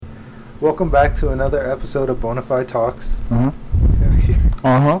Welcome back to another episode of Bonafide Talks. Uh-huh.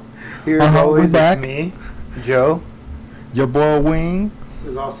 Uh-huh. Here as we always, back. it's me, Joe, Your boy Wing.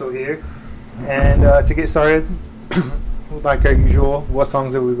 is also here. And to get started, like our usual, what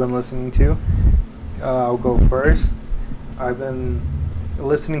songs have we been listening to? I'll go first. I've been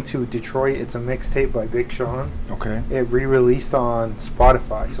listening to Detroit. It's a mixtape by Big Sean. Okay. It re-released on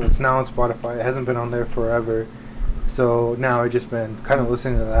Spotify, so it's now on Spotify. It hasn't been on there forever. So now I've just been kind of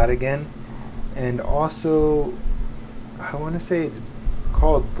listening to that again. And also, I want to say it's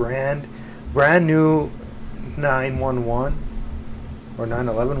called Brand New 911 or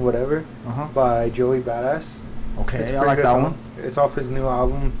 911, whatever, Uh-huh. by Joey Badass. Okay, It's a I pretty like good that song. one. It's off his new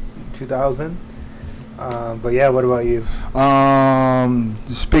album, 2000. But yeah, what about you?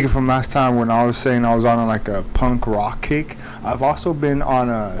 Speaking from last time when I was saying I was on like a punk rock kick, I've also been on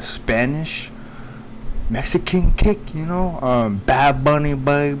a Spanish Mexican kick, Bad Bunny,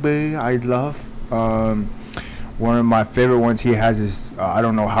 baby, I love. One of my favorite ones he has is, I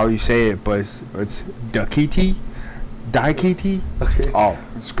don't know how you say it, but it's Daikiti. Okay. Oh,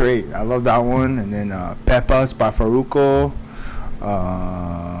 it's great. I love that one. And then Pepas by Farruko.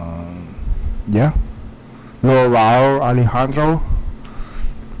 Yeah. Lil Raul Alejandro.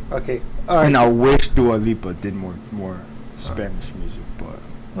 Okay. All right. And I wish Dua Lipa did more Spanish music, but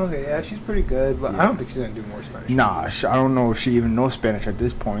Okay, yeah, she's pretty good, but Yeah. I don't think she's gonna do more Spanish. nah, music. I don't know if she even knows Spanish at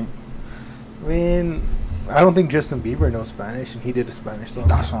this point. I mean, I don't think Justin Bieber knows Spanish, and he did a Spanish song.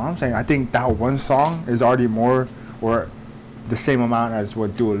 That's what I'm saying. I think that one song is already more or the same amount as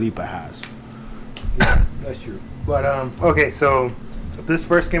what Dua Lipa has. Yeah, that's true. But okay, so this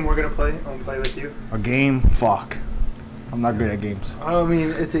first game we're gonna play, I'm gonna play with you. A game? Fuck. I'm not good at games. I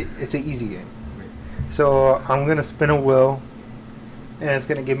mean, it's an easy game. So I'm gonna spin a wheel, and it's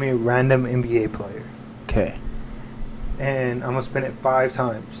gonna give me a random NBA player, Okay. and I'm gonna spin it 5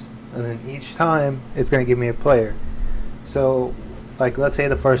 times, and then each time it's gonna give me a player. So, like, let's say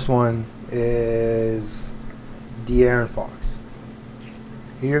the first one is De'Aaron Fox.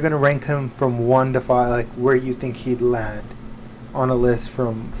 You're gonna rank him from 1 to 5, like where you think he'd land on a list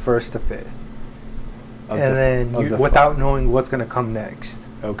from 1st to 5th, and then without knowing what's gonna come next.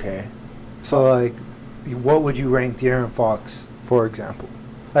 Okay. So, like, what would you rank De'Aaron Fox, for example?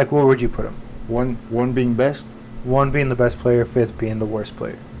 Like, where would you put him? One being best. 1 being the best player, 5th being the worst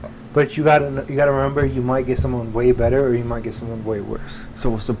player. But you gotta remember, you might get someone way better, or you might get someone way worse. So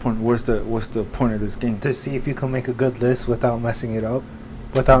what's the point? What's the point of this game? To see if you can make a good list without messing it up,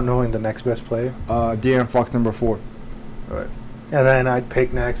 without knowing the next best player. De'Aaron Fox number 4. Right. And then I'd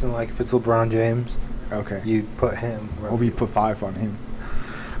pick next, and like if it's LeBron James, Okay. you'd put him. Or we put 5 on him.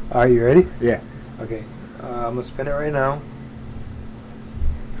 Are you ready? Yeah. Okay. I'm gonna spin it right now.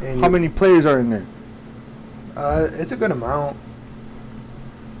 And How many players are in there? It's a good amount.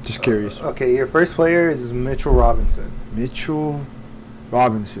 Just curious. Okay, your first player is Mitchell Robinson. Mitchell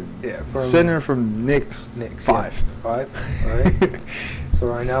Robinson. Yeah, from Center from Knicks. Knicks. 5. Yeah, 5. All right. So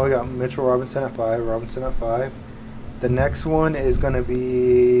right now we got Mitchell Robinson at 5. Robinson at 5. The next one is gonna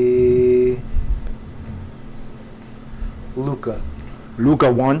be Luca.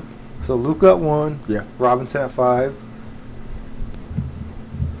 Luka 1. So Luca at 1. Yeah. Robinson at 5.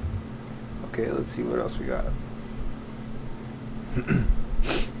 Okay, let's see what else we got.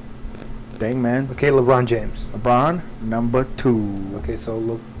 Dang, man. Okay, LeBron James. LeBron number 2. Okay, so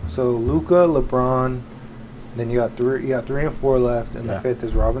Luca, LeBron. Then you got 3. You got 3 and 4 left, and Yeah. the 5th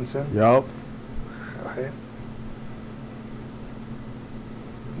is Robinson. Yup. Okay.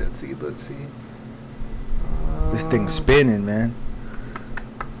 Let's see. This thing's spinning, man.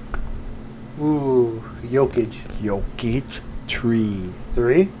 Ooh, Jokic. Jokic 3.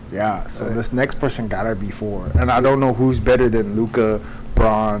 3. Yeah, so Okay. this next person gotta be 4. And I don't know who's better than Luka,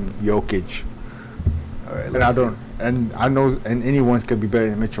 Braun, Jokic. All right. And I know anyone's could be better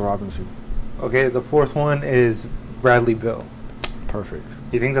than Mitchell Robinson. Okay, the 4th one is Bradley Beal. Perfect.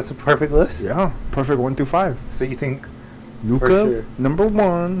 You think that's a perfect list? Yeah, perfect 1 through 5. So you think? Luka sure. number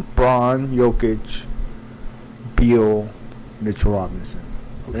 1, Braun, Jokic, Beal, Mitchell Robinson.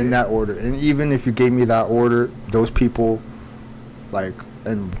 Okay. In that order. And even if you gave me that order, those people, like,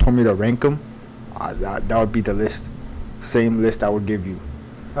 and told me to rank them, that would be the list. Same list I would give you.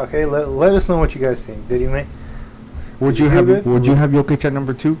 Okay, let us know what you guys think. Did he make? Would Did you you have give it? Would you have Jokic at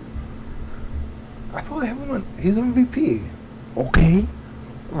number 2? I probably have him on. He's MVP. Okay.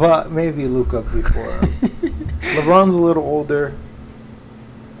 But maybe Luka before him. LeBron's a little older.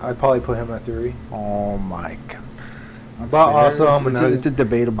 I'd probably put him at 3. Oh my god. That's But fair. also I'm it's a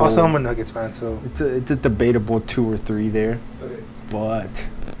debatable. Also, I'm a Nuggets fan, so. It's a debatable 2 or 3 there. Okay. But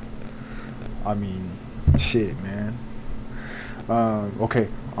I mean, shit, man. Okay,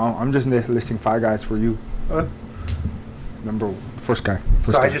 I'm just listing 5 guys for you. First guy.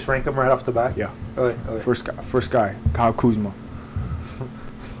 So I just rank them right off the bat? Yeah. Okay. First guy, Kyle Kuzma.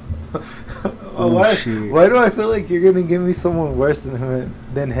 Why do I feel like you're gonna give me someone worse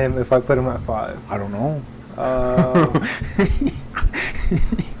than him if I put him at 5? I don't know.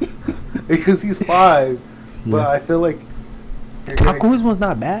 Because he's 5, but I feel like Kyle Kuzma's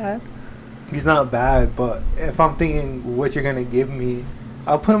not bad. He's not bad, but if I'm thinking what you're gonna give me,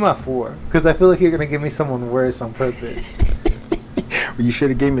 I'll put him at 4 because I feel like you're gonna give me someone worse on purpose. You should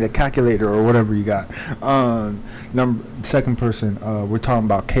have gave me the calculator or whatever you got. Second person, we're talking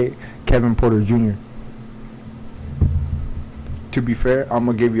about Kevin Porter Jr. To be fair, I'm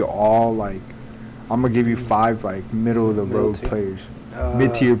gonna give you 5 like middle of the road players,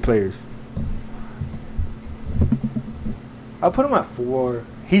 mid-tier players. I'll put him at 4.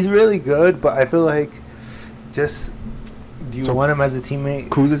 He's really good, but I feel like do you want him as a teammate?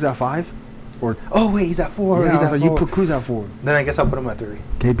 Kuz is at 5? Or wait, he's at 4. Yeah, he's at 4. You put Kuz at 4. Then I guess I'll put him at 3.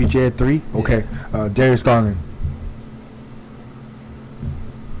 KPJ at 3? Okay. Darius Garland.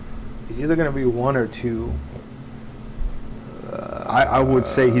 He's either going to be 1 or 2. I would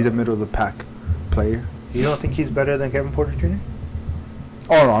say he's a middle of the pack player. You don't think he's better than Kevin Porter Jr.?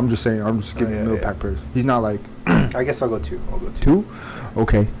 Oh, no, I'm just saying. I'm just giving middle pack players. He's not like... I guess I'll go 2. 2?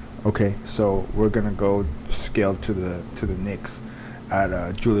 Okay. So we're going to go scale to the Knicks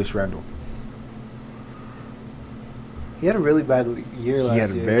at Julius Randle. He had a really bad year last year.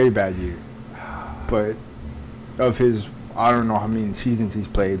 He had a very bad year. But of his, I don't know how many seasons he's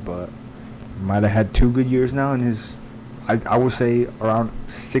played, but he might have had 2 good years now in his, I would say around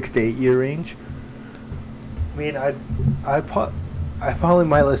 6 to 8 year range. I mean, I probably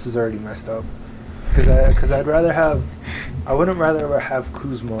my list is already messed up because I wouldn't rather have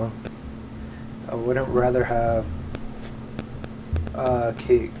Kuzma. I wouldn't rather have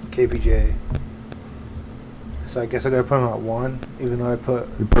KPJ. So I guess I gotta put him at 1, even though I put.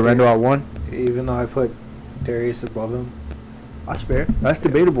 You put Randle at 1? Even though I put Darius above him. That's fair. That's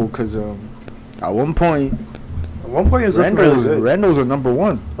debatable because at one point. At one point he was looking really good. Randle's a number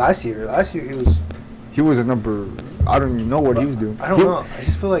 1. Last year he was. He was a number. I don't even know what he was doing. I don't know. I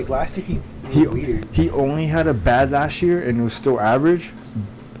just feel like last year he was weird. He only had a bad last year and it was still average.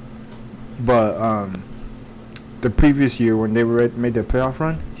 But the previous year when they made their playoff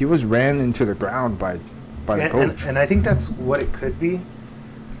run, he was ran into the ground by the coach. And I think that's what it could be.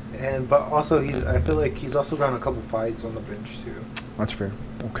 But also I feel like he's also gotten a couple fights on the bench too. That's fair.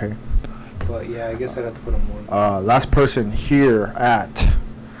 Okay. But yeah, I guess I'd have to put him 1. Last person here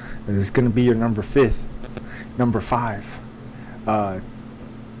is gonna be your number 5.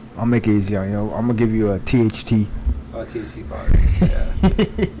 I'll make it easy on you. I'm gonna give you a THT. THT 5. Yeah.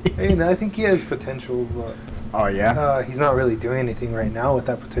 Hey, I think he has potential, but. Oh yeah. He's not really doing anything right now with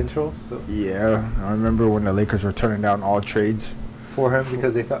that potential. So. Yeah, I remember when the Lakers were turning down all trades for him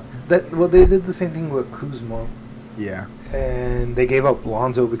because they thought that. Well, they did the same thing with Kuzma. Yeah. And they gave up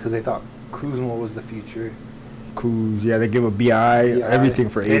Lonzo because they thought Kuzma was the future. They gave up BI, everything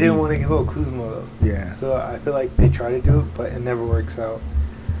for AD. They didn't want to give up Kuzma though. Yeah. So I feel like they try to do it, but it never works out.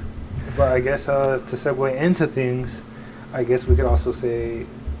 But I guess to segue into things, I guess we could also say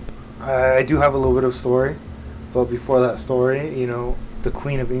I do have a little bit of story. But before that story, the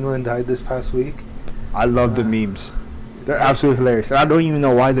Queen of England died this past week. I love the memes. They're absolutely hilarious. And I don't even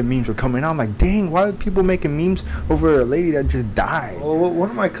know why the memes were coming out. I'm like, dang, why are people making memes over a lady that just died? Well, what one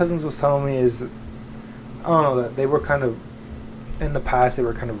of my cousins was telling me is, I don't know, that they were kind of, in the past, they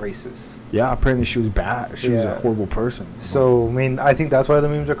were kind of racist. Yeah, apparently she was bad. She was a horrible person. So, I mean, I think that's why the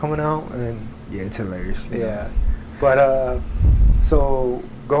memes are coming out. And yeah, it's hilarious. Yeah. But, so,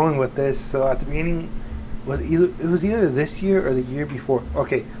 going with this, so at the beginning, it was either this year or the year before.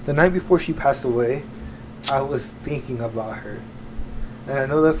 Okay, the night before she passed away, I was thinking about her. And I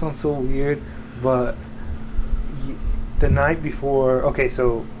know that sounds so weird, but the night before, okay,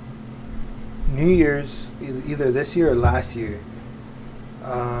 so New Year's, either this year or last year,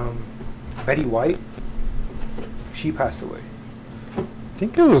 Betty White, she passed away. I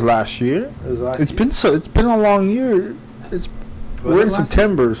think it was last year. It was last year. It's been a long year. We're in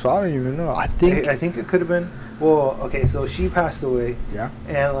September, so I don't even know. I think it could have been. Well, okay, so she passed away. Yeah.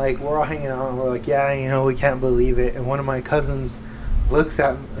 And we're all hanging out, and we're like, yeah, we can't believe it. And one of my cousins looks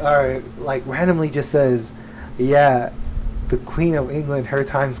at, randomly just says, yeah, the Queen of England, her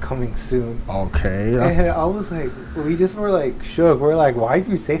time's coming soon. Okay. And I was like, we just were shook. We're like, why'd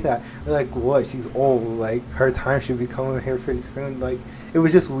you say that? We're like, what? She's old. Her time should be coming here pretty soon. It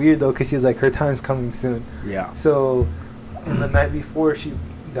was just weird though, because she was like, her time's coming soon. Yeah. So. And the night before she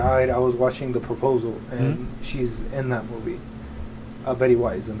died, I was watching The Proposal, and she's in that movie. Betty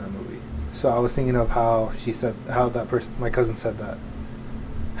White is in that movie. So I was thinking of how she said, how that person, my cousin said that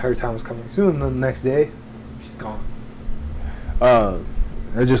her time was coming soon. And the next day, she's gone. I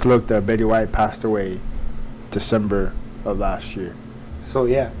just looked at Betty White passed away December of last year. So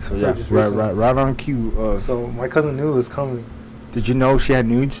yeah. So yeah, just right on cue. So my cousin knew it was coming. Did you know she had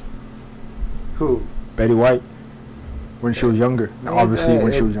nudes? Who? Betty White. When she was younger. Obviously,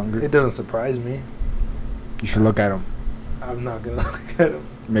 when she was younger. It doesn't surprise me. You should look at them. I'm not gonna look at them.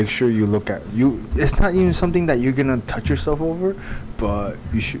 Make sure you look at you. It's not even something that you're gonna touch yourself over, but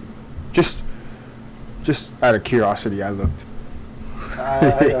you should just out of curiosity. I looked.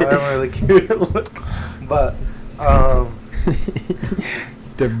 I don't really care to look, but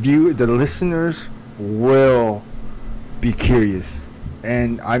the listeners will be curious,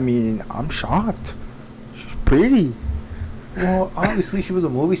 and I mean, I'm shocked. She's pretty. well, obviously she was a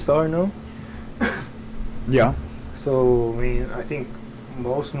movie star, no? Yeah. So I mean, I think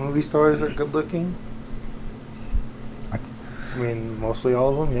most movie stars are good looking. I mean, mostly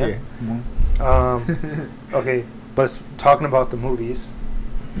all of them, yeah. Okay, but talking about the movies,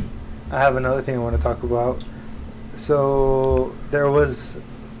 I have another thing I want to talk about. So there was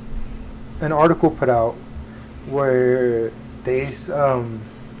an article put out where they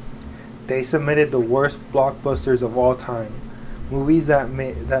submitted the worst blockbusters of all time, movies that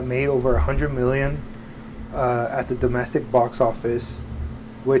made over 100 million at the domestic box office,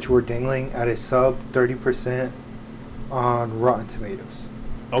 which were dangling at a sub 30% on Rotten Tomatoes.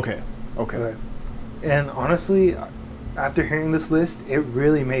 Okay. And honestly, after hearing this list, it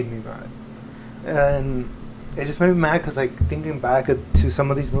really made me mad. And it just made me mad because, like, thinking back to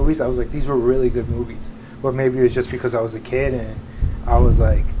some of these movies, I was like, these were really good movies. But maybe it was just because I was a kid and I was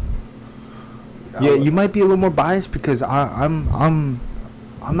like... Yeah, you might be a little more biased because I'm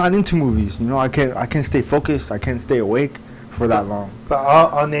not into movies. You know, I can't stay focused. I can't stay awake for that long. But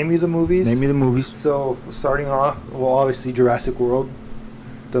I'll name you the movies. Name me the movies. So, starting off, well, obviously Jurassic World.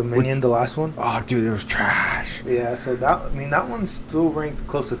 Dominion, the last one. Oh, dude, it was trash. Yeah, so that one still ranked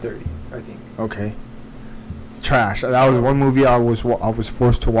close to 30, I think. Okay. Trash. That was one movie I was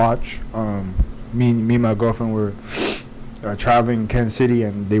forced to watch. Me and my girlfriend were traveling in Kansas City,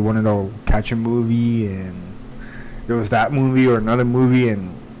 and they wanted to catch a movie, and there was that movie or another movie,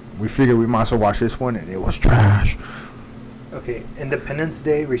 and we figured we might as well watch this one, and it was trash. Okay, Independence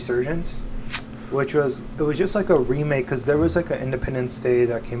Day Resurgence, which was just like a remake, because there was like an Independence Day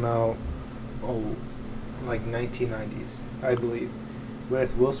that came out, like 1990s, I believe,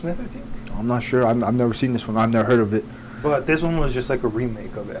 with Will Smith, I think. I'm not sure. I've never seen this one. I've never heard of it. But this one was just like a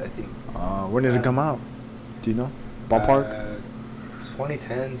remake of it, I think. When did it come out? Do you know? Ballpark?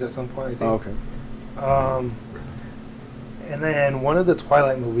 2010s at some point, I think. Oh, okay. And then one of the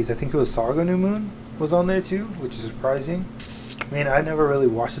Twilight movies, I think it was Saga New Moon, was on there too, which is surprising. I mean, I never really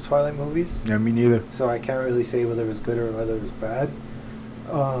watched the Twilight movies. Yeah, me neither. So I can't really say whether it was good or whether it was bad.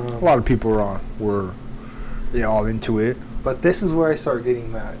 A lot of people were all into it. But this is where I start getting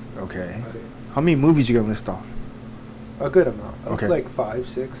mad. Okay. How many movies you gonna list off? A good amount. Okay. Like 5,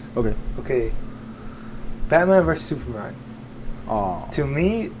 6. Okay. Okay. Batman vs. Superman. Oh. To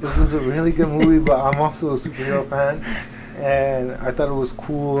me, it was a really good movie, but I'm also a superhero fan. And I thought it was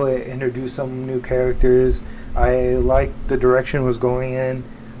cool. It introduced some new characters. I liked the direction it was going in.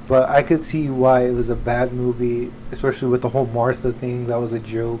 But I could see why it was a bad movie, especially with the whole Martha thing. That was a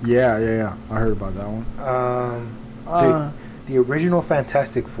joke. Yeah. I heard about that one. The original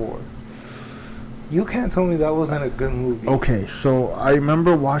Fantastic Four. You can't tell me that wasn't a good movie. Okay, so I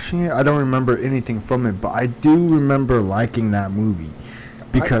remember watching it. I don't remember anything from it, but I do remember liking that movie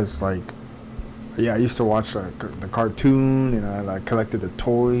because, I used to watch the cartoon and I collected the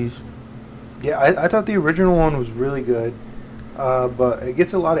toys. Yeah, I thought the original one was really good, but it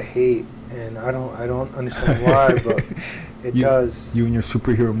gets a lot of hate, and I don't understand why, but it does. You and your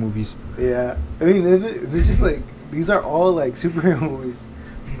superhero movies. Yeah, I mean, they're just like, these are all like superhero movies.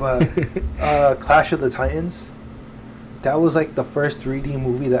 But Clash of the Titans, that was like the first 3D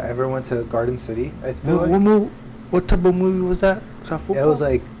movie that ever went to Garden City. I feel what type of movie was that? Was that football? It was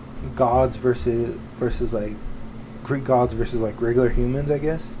like gods versus like Greek gods versus like regular humans, I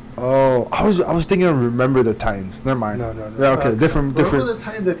guess. Oh, I was thinking of Remember the Titans. Never mind. No. Yeah, okay, different. Remember the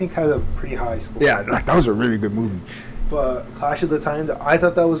Titans, I think, had a pretty high score. Yeah, that was a really good movie. But Clash of the Titans, I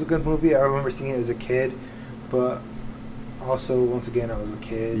thought that was a good movie. I remember seeing it as a kid, but also, once again, I was a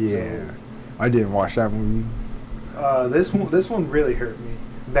kid. Yeah, so I didn't watch that movie. This one really hurt me.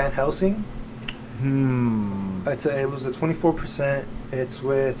 Van Helsing. It was a 24%. It's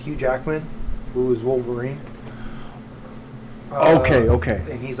with Hugh Jackman, who was Wolverine. Okay.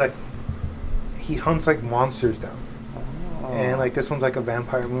 And he's like, he hunts like monsters down. And like this one's like a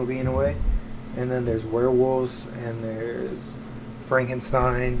vampire movie in a way. And then there's werewolves and there's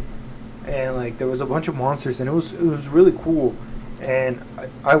Frankenstein, and like there was a bunch of monsters, and it was really cool. And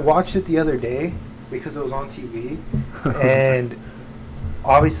I watched it the other day because it was on TV, and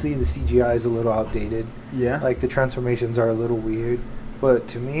obviously the CGI is a little outdated. Yeah. Like the transformations are a little weird, but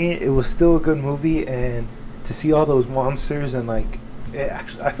to me it was still a good movie. And to see all those monsters and like it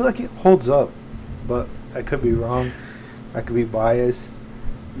actually, I feel like it holds up, but I could be wrong. I could be biased.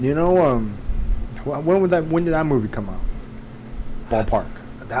 You know, when did that movie come out? Ballpark.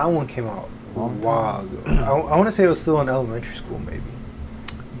 That one came out a Long while ago. I want to say it was still in elementary school, maybe.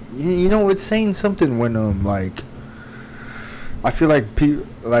 You know, it's saying something when like I feel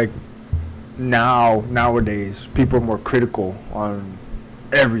like nowadays people are more critical on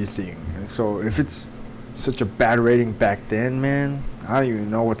everything, and so if it's such a bad rating back then, man, I don't even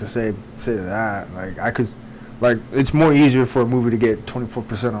know what to say to that. Like it's more easier for a movie to get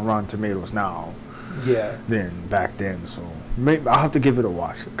 24% on Rotten Tomatoes now. Yeah. Than back then, so maybe I'll have to give it a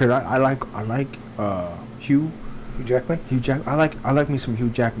watch because I like Hugh Jackman. I like me some Hugh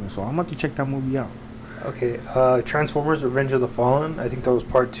Jackman, so I'm about to check that movie out. Okay, Transformers: Revenge of the Fallen. I think that was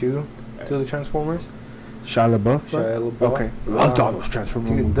part 2 to the Transformers. Shia LaBeouf. Shia LaBeouf. Okay, loved all those Transformers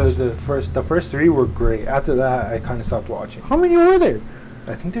Dude, movies. the first 3 were great. After that, I kind of stopped watching. How many were there?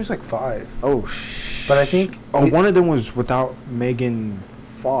 I think there's like 5. Oh, But I think one of them was without Megan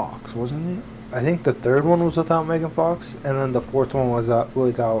Fox, wasn't it? I think the 3rd one was without Megan Fox, and then the 4th one was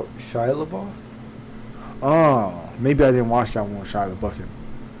without Shia LaBeouf. Oh, maybe I didn't watch that one with Shia LaBeouf in,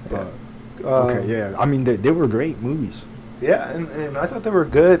 but okay, yeah. I mean, they were great movies. Yeah, and I thought they were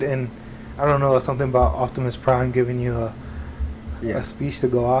good, and I don't know, something about Optimus Prime giving you a speech to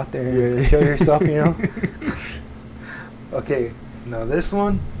go out there and kill yourself, you know? Okay, now this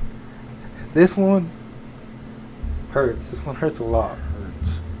one hurts. This one hurts a lot.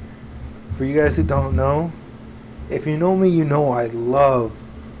 Hurts. For you guys who don't know, if you know me, you know I love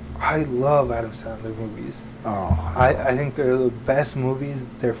Adam Sandler movies. Oh, I think they're the best movies.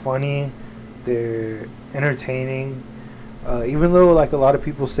 They're funny, they're entertaining. Even though like a lot of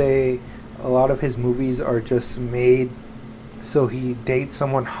people say a lot of his movies are just made so he dates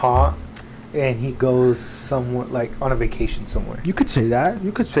someone hot and he goes somewhat like on a vacation somewhere. you could say that.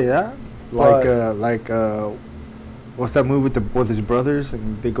 Like what's that movie with his brothers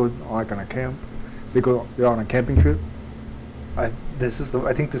and they go like on a camp? They're on a camping trip. I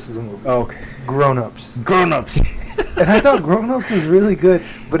think this is a movie. Oh, okay. Grown Ups. Grown Ups. And I thought Grown Ups was really good,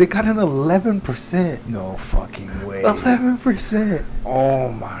 but it got an 11%. No fucking way. 11%.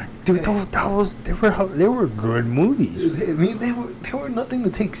 Oh my, dude, they were good movies. I mean, they were nothing to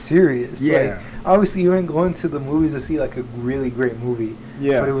take serious. Yeah. Like, obviously, you ain't going to the movies to see like a really great movie.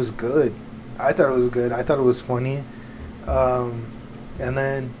 Yeah. But it was good. I thought it was good. I thought it was funny. And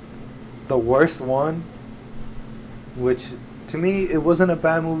then the worst one, which to me it wasn't a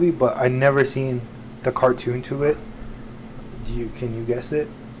bad movie, but I never seen the cartoon to it. Can you guess it?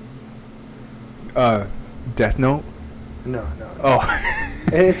 Death Note. No. Oh.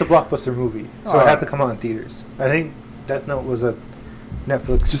 And it's a blockbuster movie, so it had to come out in theaters. I think Death Note was a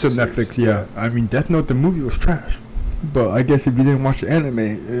Netflix. Just a Netflix, yeah. I mean, Death Note, the movie was trash. But I guess if you didn't watch the anime,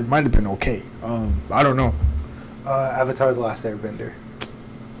 it might have been okay. I don't know. Avatar: The Last Airbender.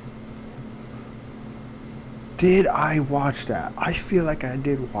 Did I watch that? I feel like I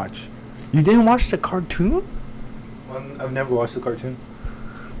did watch. You didn't watch the cartoon? I've never watched the cartoon.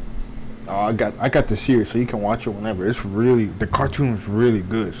 Oh, I got the series, so you can watch it whenever. The cartoon is really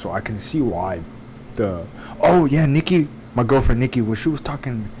good, so I can see why. Nikki, my girlfriend Nikki, when she was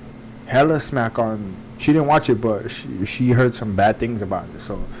talking hella smack on, she didn't watch it, but she heard some bad things about it.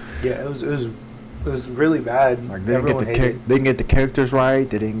 So yeah, it was really bad. Like they didn't get the characters right.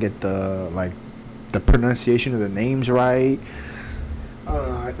 They didn't get the pronunciation of the names right. I don't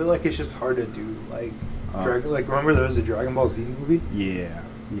know. I feel like it's just hard to do. Like remember there was a Dragon Ball Z movie? Yeah.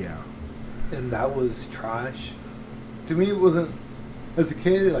 And that was trash. To me, it wasn't. As a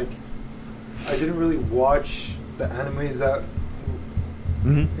kid, like, I didn't really watch the animes that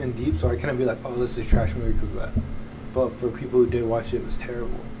in deep, so I couldn't be like, oh, this is a trash movie because of that. But for people who did watch it, it was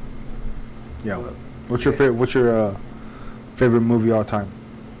terrible. Yeah. But, what's your favorite movie all time?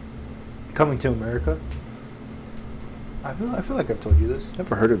 Coming to America. I feel like I've told you this.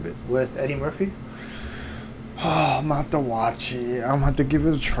 Never heard of it. With Eddie Murphy. Oh, I'm gonna have to watch it. I'm gonna have to give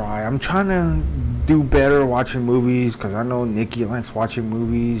it a try. I'm trying to do better watching movies because I know Nikki likes watching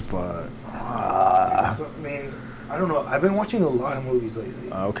movies, but I mean, I don't know. I've been watching a lot of movies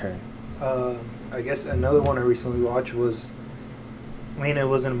lately. Okay. I guess another one I recently watched was. I mean, it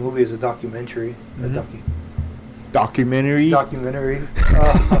wasn't a movie; it was a documentary. documentary. Documentary.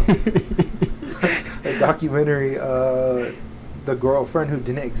 A documentary. The girlfriend who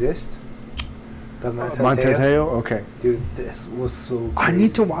didn't exist. The Monteteo? Okay. Dude, this was so crazy. I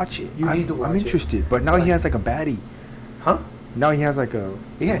need to watch it. You need to watch I'm interested. But now he has like a baddie. Huh? Now he has like a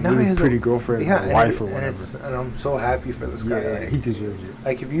now really he has pretty a girlfriend or and wife or whatever. And I'm so happy for this guy. Yeah, Like, he deserves it.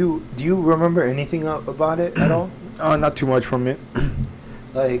 like, do you remember anything about it at all? Not too much from it.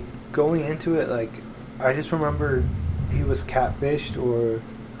 Like, going into it, like, I just remember he was catfished, or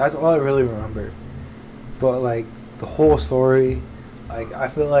that's all I really remember. But like the whole story, like, I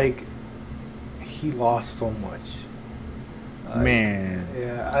feel like he lost so much. Man.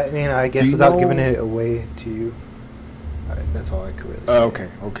 Yeah, I mean, I guess without giving it away to you, that's all I could really say.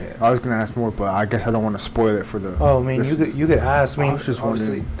 Okay. I was gonna ask more, but I guess I don't want to spoil it for the. Oh, I mean, you could ask. I mean, was just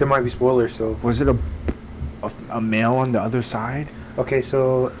obviously wondering. there might be spoilers, so. Was it a male on the other side? Okay,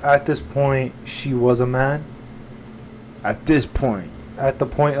 so at this point, she was a man. At this point. At the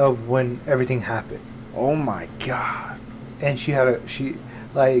point of when everything happened. Oh my god. And she had she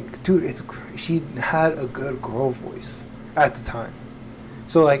had a good girl voice at the time.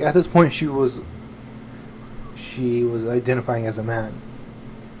 So like at this point she was identifying as a man.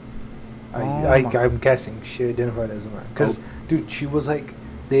 I'm guessing she identified as a man because dude, she was like,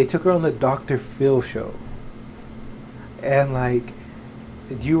 they took her on the Dr. Phil show, and like,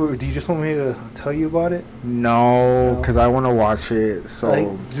 do you just want me to tell you about it? No, because I want to watch it. So like,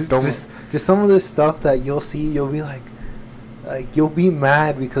 just some of this stuff that you'll see, you'll be like you'll be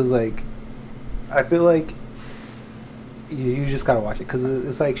mad because like, I feel like you just gotta watch it because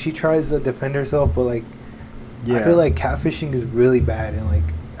it's like she tries to defend herself, but like, yeah. I feel like catfishing is really bad, and like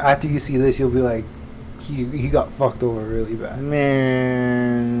after you see this, you'll be like, he got fucked over really bad.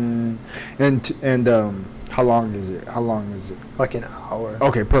 Man, and how long is it? Like an hour.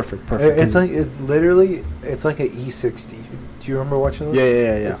 Okay, perfect. It's like it's like an E60. Do you remember watching those?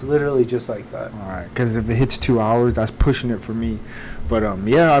 Yeah. It's literally just like that. All right, because if it hits 2 hours, that's pushing it for me. But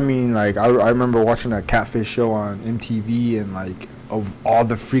yeah, I mean, like I remember watching a catfish show on MTV, and like of all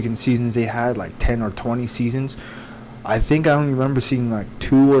the freaking seasons they had, like 10 or 20 seasons, I think I only remember seeing like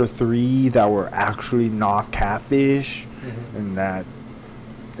 2 or 3 that were actually not catfish, and that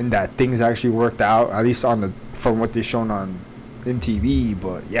things actually worked out, at least from what they shown on MTV.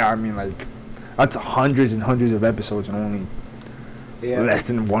 But yeah, I mean, like, that's hundreds and hundreds of episodes, and only less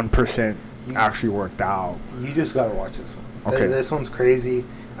than 1% actually worked out. You just gotta watch this one. Okay. This one's crazy.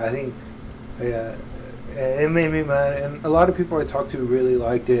 I think, yeah, it made me mad, and a lot of people I talked to really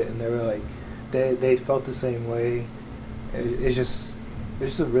liked it, and they were like, they felt the same way. It's just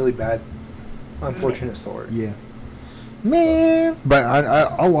a really bad, unfortunate story. Yeah, man. But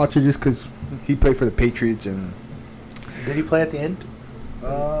I'll watch it just because he played for the Patriots. And did he play at the end?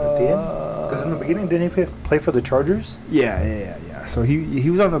 At the end? Because in the beginning, didn't he play for the Chargers? Yeah. So he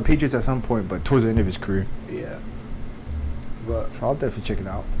was on the Patriots at some point, but towards the end of his career. Yeah. So I'll definitely check it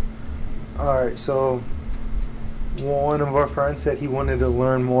out. All right. So one of our friends said he wanted to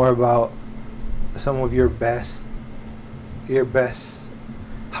learn more about some of your best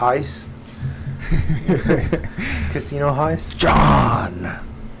heist, casino heist. John,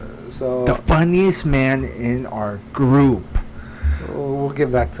 so the funniest man in our group. We'll get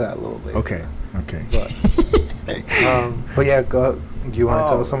back to that a little later. Okay. But yeah, do you want to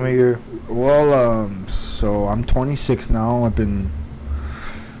tell some of your? Well, so I'm 26 now. I've been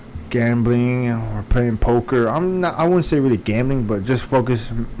gambling or playing poker. I wouldn't say really gambling, but just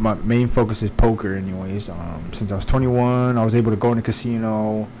my main focus is poker anyways. Since I was 21, I was able to go in a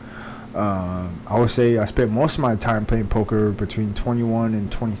casino. I would say I spent most of my time playing poker between 21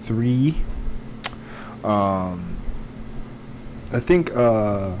 and 23. I think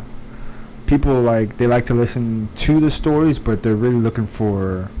people they like to listen to the stories, but they're really looking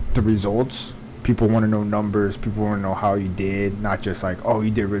for the results. People want to know numbers. People want to know how you did, not just like, oh,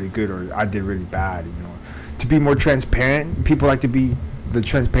 you did really good or I did really bad. You know, to be more transparent. People like to be the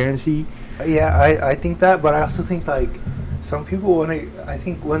transparency. Yeah, I think that, but I also think like some people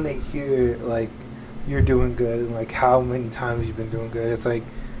when they hear like you're doing good and like how many times you've been doing good, it's like,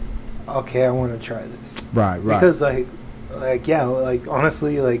 okay, I want to try this. Right. Because like yeah, like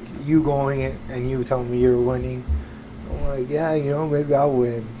honestly, like you going it and you telling me you're winning, I'm like, yeah, you know, maybe I'll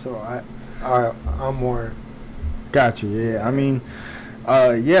win. So I'm more. Got you. Yeah, I mean,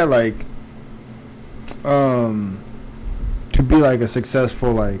 yeah, like, to be like a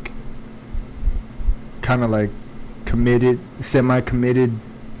successful, like, kind of like semi-committed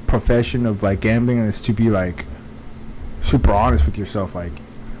profession of like gambling is to be like super honest with yourself. Like,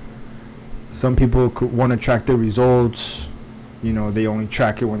 some people want to track their results, you know, they only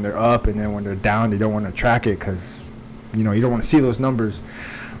track it when they're up, and then when they're down, they don't want to track it because, you know, you don't want to see those numbers.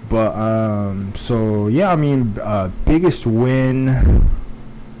 But so yeah, I mean, biggest win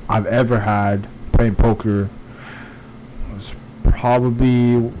I've ever had playing poker was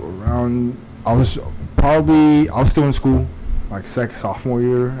probably around. I was still in school, like sophomore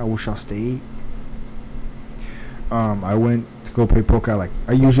year at Wichita State. I went to go play poker.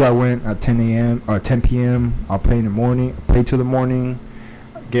 I went at 10 a.m. or 10 p.m. I'll play in the morning, play till the morning,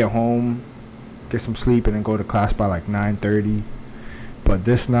 get home, get some sleep, and then go to class by like 9:30. But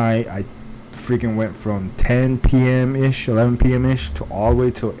this night, I freaking went from 10 p.m. ish, 11 p.m. ish, to all the way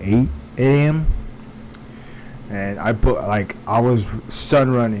till 8 a.m. And I was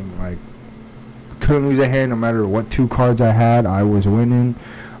sun running, like couldn't lose a hand no matter what 2 cards I had. I was winning.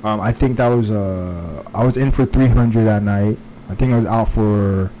 I think that was I was in for 300 that night. I think I was out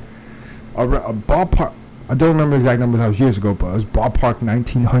for a ballpark. I don't remember the exact numbers. That was years ago, but it was ballpark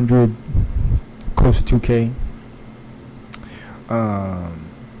 1900, close to 2K.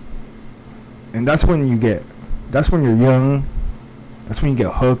 And that's when you're young. That's when you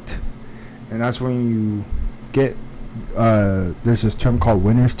get hooked, and that's when you get. There's this term called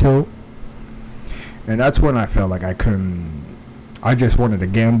winner's tilt, and that's when I felt like I just wanted to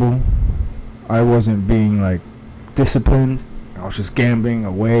gamble. I wasn't being like disciplined. I was just gambling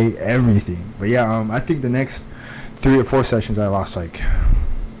away everything. But yeah, I think the next 3 or 4 sessions I lost like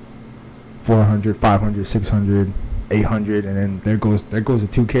 400, 500, 600, 800, and then there goes the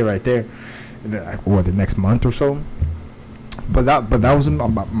 2K right there. And then the next month or so. But that was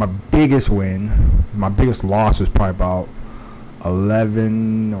my biggest win. My biggest loss was probably about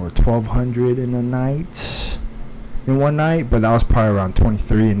 11 or 1200 in one night, but that was probably around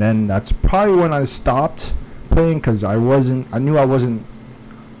 23, and then that's probably when I stopped playing because I knew I wasn't.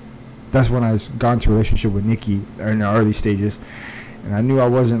 That's when I got into a relationship with Nikki in the early stages, and I knew I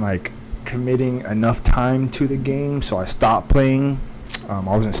wasn't like committing enough time to the game, so I stopped playing. I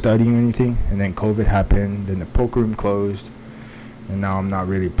wasn't studying or anything, and then COVID happened, then the poker room closed, and now I'm not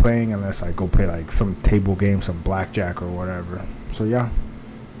really playing unless I go play like some table game, some blackjack or whatever. So yeah.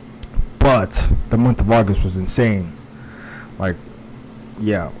 But the month of August was insane. Like,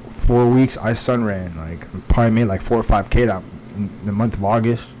 yeah, 4 weeks I sun ran. Like, probably made like 4 or 5K that in the month of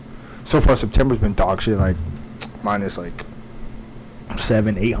August. So far, September's been dog shit. Like, minus like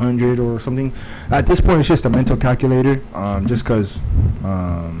 700-800 or something. At this point, it's just a mental calculator. Just because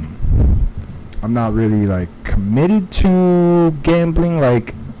I'm not really like committed to gambling.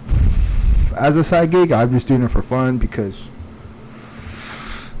 Like, as a side gig, I'm just doing it for fun because.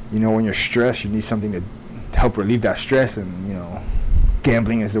 You know, when you're stressed, you need something to help relieve that stress, and, you know,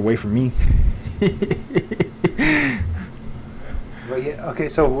 gambling is the way for me. But yeah, okay,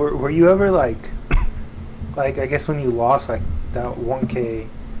 so were you ever like I guess when you lost like that 1K,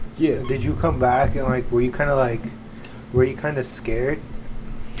 yeah, did you come back and like were you kind of scared?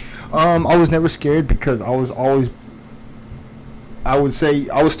 I was never scared because I would say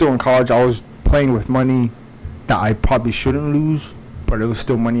I was still in college. I was playing with money that I probably shouldn't lose, but it was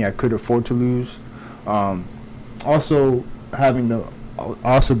still money I could afford to lose. Also getting the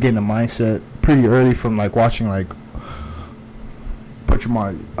mindset pretty early from like watching like bunch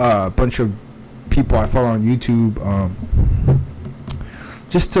of people I follow on YouTube,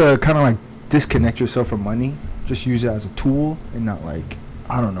 just to kind of like disconnect yourself from money. Just use it as a tool and not like,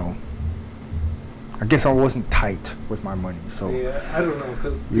 I don't know. I guess I wasn't tight with my money, so yeah, I don't know,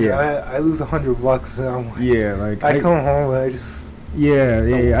 cause yeah, I lose $100 and I'm like, yeah, like I come home and I just I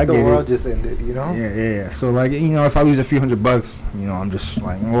the get world it. just ended, you know. Yeah. So like, you know, if I lose a few $100, you know, I'm just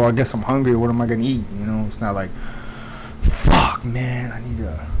like, well, I guess I'm hungry. What am I gonna eat? You know, it's not like, fuck, man, I need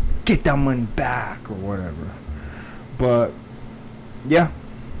to get that money back or whatever. But yeah,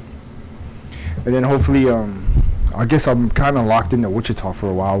 and then hopefully, I guess I'm kind of locked into Wichita for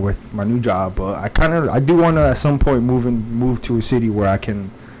a while with my new job, but I do want to at some point move to a city where I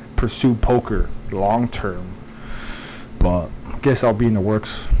can pursue poker long term. But I guess I'll be in the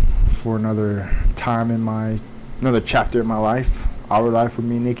works for another time in another chapter in my life, our life with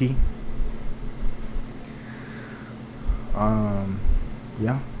me and Nikki.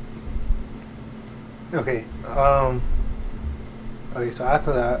 Yeah. Okay. Okay. So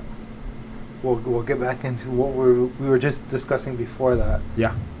after that, we'll get back into what we were just discussing before that.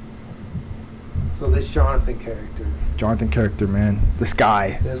 Yeah. So this Jonathan character, man, this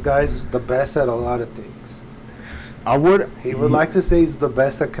guy's the best at a lot of things. He would like to say he's the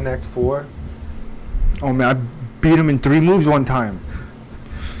best at Connect 4. Oh man, I beat him in 3 moves one time.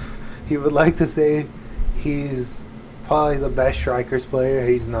 He would like to say he's probably the best Strikers player.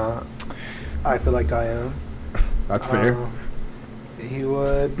 He's not. I feel like I am. That's fair. he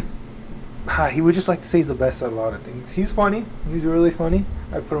would. He would just like to say he's the best at a lot of things. He's funny. He's really funny.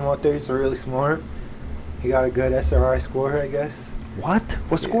 I put him out there. He's really smart. He got a good SRI score, I guess. What?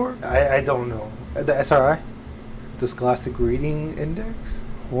 What score? I don't know. The SRI, the Scholastic Reading Index.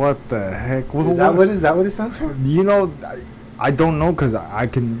 What the heck? Is that what it stands for? You know, I don't know because I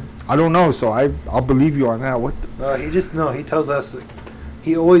don't know. So I'll believe you on that. What? He tells us.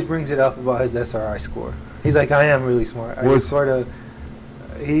 He always brings it up about his SRI score. He's like, I am really smart.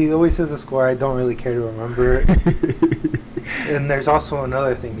 He always says a score. I don't really care to remember it. And there's also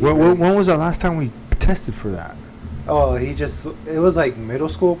another thing. When was the last time we tested for that? Oh, it was like middle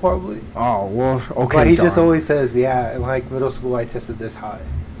school probably. Oh, well, okay. But he just always says, yeah, in like middle school I tested this high.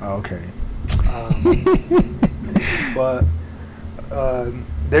 Okay. But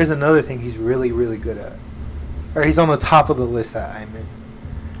there's another thing he's really, really good at. Or he's on the top of the list that I'm in.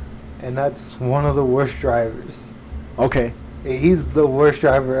 And that's one of the worst drivers. Okay. He's the worst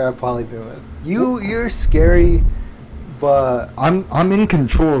driver I've probably been with. You're scary, but I'm in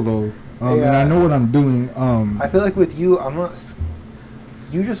control though. And I know what I'm doing. I feel like with you, I'm not.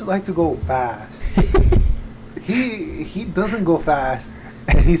 You just like to go fast. he doesn't go fast,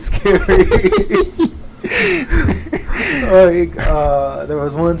 and he's scary. There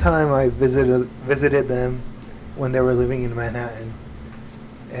was one time I visited them when they were living in Manhattan,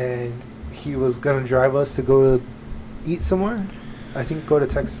 and he was gonna drive us to go to eat somewhere. I think go to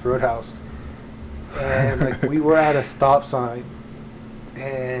Texas Roadhouse, and like we were at a stop sign,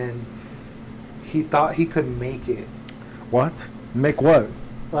 and he thought he could make it. What? Make what?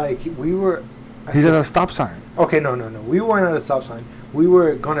 Like we were. He's at a stop sign. Okay, no. We weren't at a stop sign. We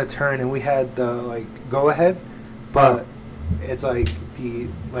were gonna turn, and we had the like go ahead, but it's like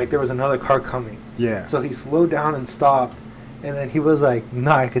there was another car coming. Yeah. So he slowed down and stopped, and then he was like,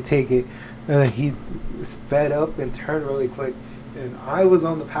 "Nah, I could take it," and then he sped up and turned really quick, and I was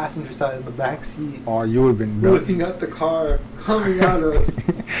on the passenger side in the back seat. Oh, you would have been looking at the car coming at us.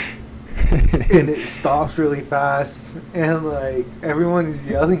 And it stops really fast, and like everyone's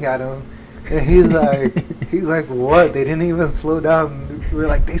yelling at him, and he's like, what? They didn't even slow down. We're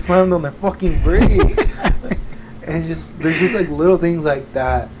like, they slammed on their fucking brakes. And there's just like little things like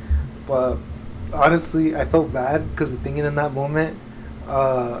that. But honestly, I felt bad because thinking in that moment,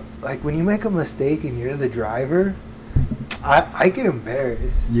 like when you make a mistake and you're the driver, I get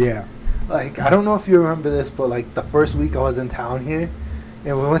embarrassed. Yeah. Like I don't know if you remember this, but like the first week I was in town here.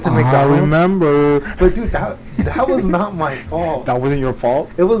 And we went to McDonald's. I remember. But dude, that was not my fault. That wasn't your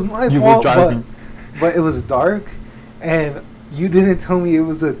fault? It was my fault. You were driving. But it was dark, and you didn't tell me it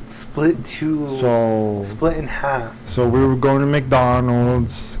was a split in half. So we were going to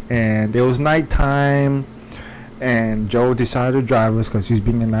McDonald's, and it was nighttime, and Joe decided to drive us because he's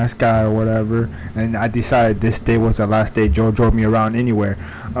being a nice guy or whatever. And I decided this day was the last day Joe drove me around anywhere.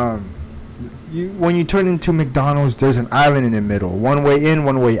 When you turn into McDonald's, there's an island in the middle. One way in,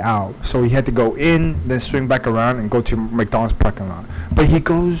 one way out. So he had to go in, then swing back around and go to McDonald's parking lot. But he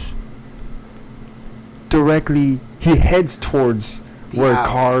goes directly, he heads towards where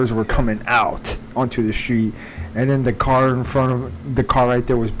cars were coming out onto the street. And then the car in front of the car right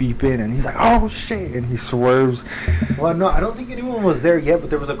there was beeping. And he's like, oh, shit. And he swerves. Well, no, I don't think anyone was there yet, but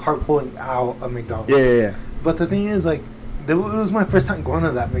there was a car pulling out of McDonald's. Yeah. But the thing is, like, it was my first time going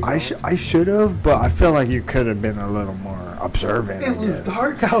to that McDonald's. I should have, but I feel like you could have been a little more observant. It was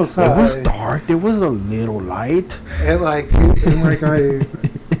dark outside. It was dark. There was a little light. And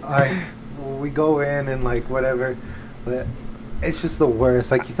we go in and like whatever, but it's just the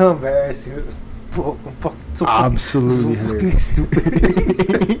worst. Like you feel embarrassed. You're absolutely fucking stupid.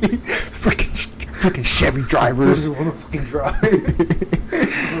 freaking Chevy drivers. I want to fucking drive.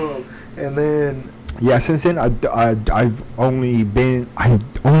 And then. Yeah, since then I only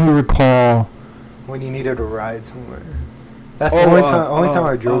recall when you needed a ride somewhere. That's the only time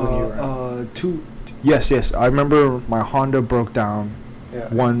I drove when you were Yes. I remember my Honda broke down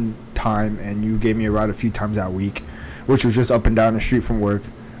one time, and you gave me a ride a few times that week, which was just up and down the street from work.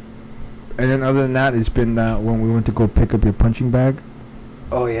 And then other than that, it's been when we went to go pick up your punching bag.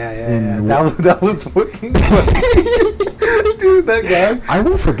 Oh yeah. That was fucking dude, that guy. I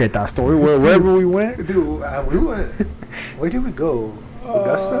won't forget that story. Wherever we went, dude, we went. Where did we go?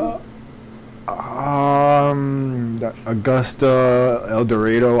 Augusta. Augusta, El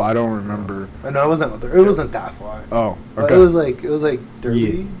Dorado. I don't remember. No, it wasn't. It wasn't that far. Oh, Augusta. It was like Derby,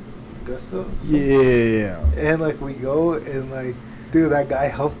 yeah. Augusta. Yeah. And like we go and like, dude, that guy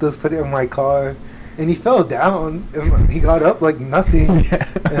helped us put it in my car. And he fell down, and he got up like nothing,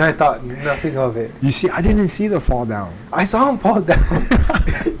 and I thought nothing of it. You see, I didn't see the fall down. I saw him fall down,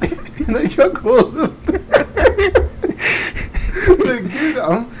 and I chuckled. Like, dude,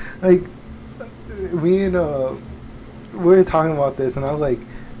 I'm like, me and we were talking about this, and I was like,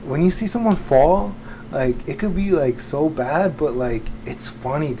 when you see someone fall, like it could be like so bad, but like it's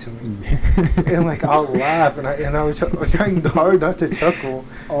funny to me, and like I'll laugh, and I was trying hard not to chuckle.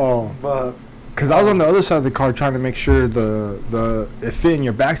 Oh, But because I was on the other side of the car trying to make sure the it fit in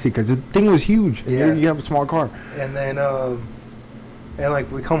your backseat because the thing was huge. And Yeah. you have a small car. and then and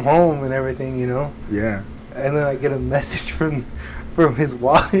like we come home and everything, you know, Yeah. and then I get a message from his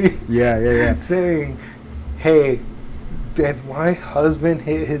wife Yeah. saying, "Hey, did my husband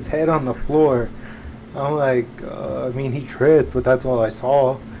hit his head on the floor?" I'm like, I mean, he tripped, but that's all I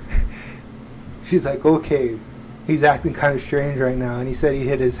saw. She's like, okay, he's acting kind of strange right now, and he said he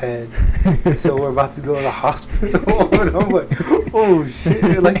hit his head, so we're about to go to the hospital. And I'm like, oh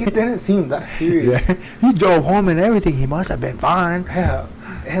shit! Like it didn't seem that serious. Yeah. He drove home and everything. He must have been fine. Yeah,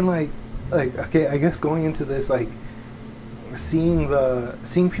 and like okay, I guess going into this, like seeing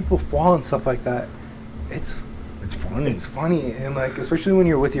people fall and stuff like that, it's funny. it's funny, and like especially when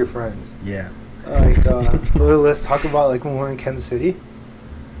you're with your friends. Yeah. Like let's talk about like when we were in Kansas City,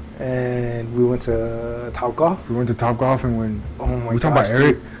 and we went to Topgolf. We went to Topgolf and when Oh my we gosh, talking about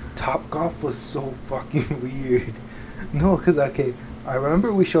Eric. dude, Topgolf was so fucking weird. No, because okay, I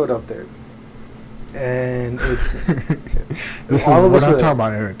remember we showed up there, and it's Listen, all of we're us not were talking there.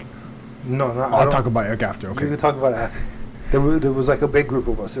 about Eric. No, not. I'll talk about Eric after. You Okay. can talk about it after. There was like a big group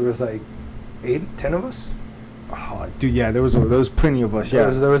of us. There was like 10 of us. Oh, dude, yeah, there was plenty of us. Yeah.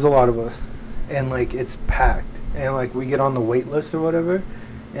 There was a lot of us, and like it's packed, and like we get on the wait list or whatever,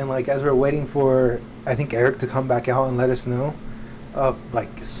 and like as we're waiting for I think Eric to come back out and let us know,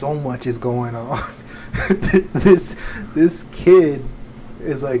 like so much is going on. this kid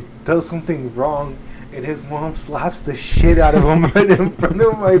is like does something wrong, and his mom slaps the shit out of him right in front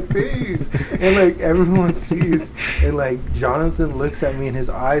of my face, and like everyone sees, and like Jonathan looks at me and his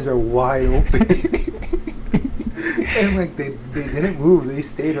eyes are wide open. And like they didn't move, they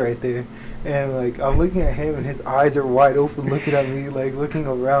stayed right there, and like I'm looking at him and his eyes are wide open looking at me, like looking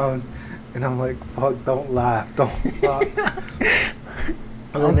around, and I'm like, fuck, don't laugh.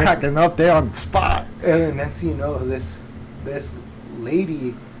 I'm cracking up there on the spot. And then next thing you know, this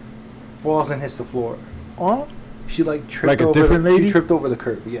lady falls and hits the floor. Oh. She like tripped Like a over different lady? She tripped over the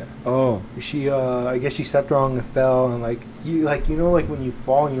curb. Yeah. Oh. She I guess she stepped wrong and fell, and like you know like when you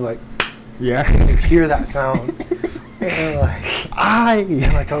fall and you like Yeah. you hear that sound. And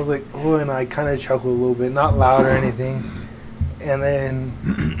like I was like, oh, and I kind of chuckled a little bit, not loud or anything. And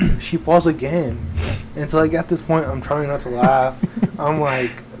then she falls again, and so like at this point, I'm trying not to laugh. I'm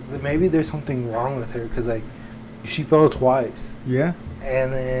like, maybe there's something wrong with her, because like she fell twice. Yeah.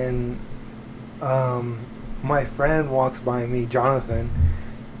 And then my friend walks by me, Jonathan.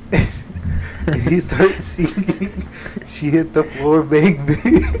 And he starts singing, "She hit the floor, big,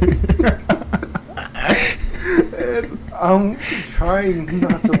 big." And I'm trying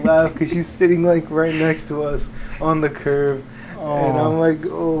not to laugh because she's sitting like right next to us on the curb. And I'm like,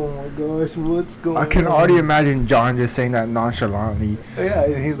 oh my gosh, what's going on? I can already imagine John just saying that nonchalantly. Yeah,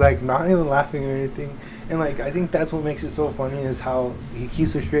 and he's like not even laughing or anything. And like I think that's what makes it so funny is how he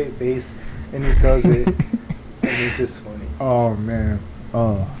keeps a straight face and he does it. And it's just funny. Oh man.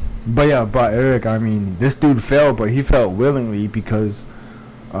 Oh. But yeah, but Eric, I mean, this dude fell, but he fell willingly because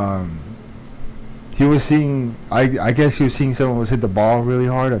he was seeing I guess he was seeing someone was hit the ball really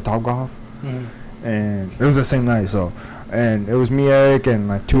hard at Topgolf. Mm-hmm. And it was the same night, so and it was me, Eric, and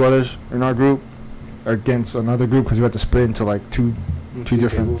like two others in our group against another group because we had to split into like two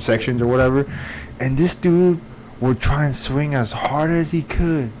different tables, sections or whatever. And this dude would try and swing as hard as he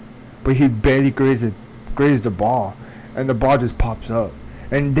could, but he barely grazed the ball, and the ball just pops up.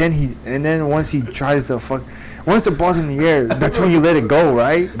 And then once he tries to once the ball's in the air, that's when you let it go,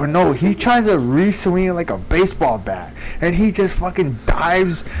 right? But no, he tries to re-swing it like a baseball bat, and he just fucking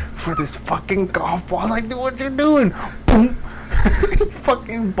dives for this fucking golf ball. Like, dude, what you doing? Boom!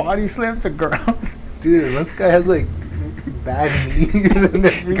 Fucking body slam to ground. Dude, this guy has like bad knees and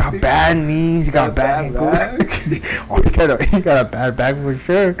everything. He got bad knees. He got bad ankles. Oh, he got a bad back for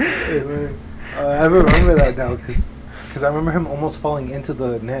sure. Hey, man, I remember that now because I remember him almost falling into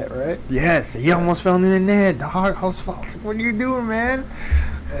the net, right? Yes, he almost fell in the net. Dog, I was like, what are you doing, man?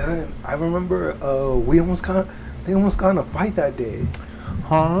 And then I remember they almost got in a fight that day.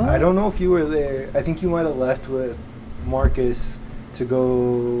 Huh? I don't know if you were there. I think you might have left with Marcus to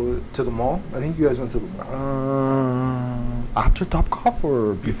go to the mall. I think you guys went to the mall. After Topgolf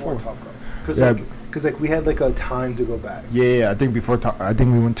or before? Topgolf. Because Yeah. like we had like a time to go back. Yeah, I think before I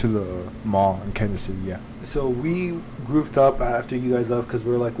think we went to the mall in Kansas City, yeah. So we grouped up after you guys left because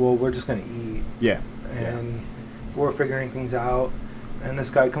we were like, well, we're just gonna eat. Yeah. And we're figuring things out, and this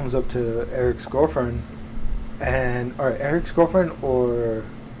guy comes up to Eric's girlfriend, or Eric's girlfriend or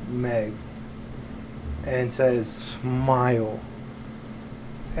Meg, and says, "Smile."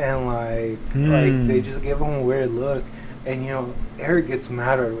 And like they just give him a weird look, and Eric gets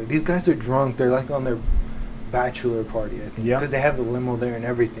mad at her. These guys are drunk. They're like on their bachelor party, I think, because they have the limo there and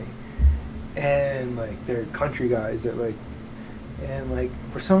everything, and like they're country guys. They're like, and like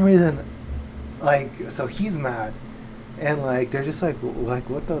for some reason, like so he's mad, and like they're just like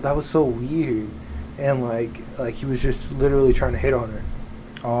what the, that was so weird, and like he was just literally trying to hit on her.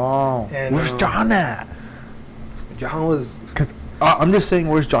 Oh, and where's John at? John was because. I'm just saying,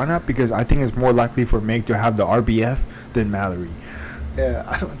 where's John at? Because I think it's more likely for Meg to have the RBF than Mallory.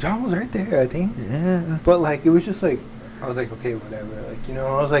 Yeah, John was right there, I think. Yeah. But like, it was just like, I was like, okay, whatever. Like,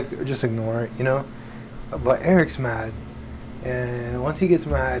 I was like, just ignore it, But Eric's mad, and once he gets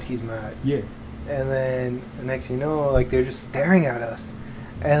mad, he's mad. Yeah. And then the next thing you know, like they're just staring at us,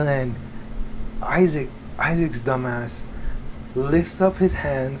 and then Isaac's dumbass lifts up his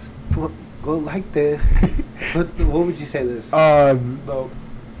hands, go like this. What would you say this? The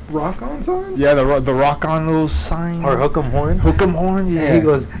rock on sign? Yeah, the rock on little sign. Or hook 'em horns? Hook 'em horns, yeah. And he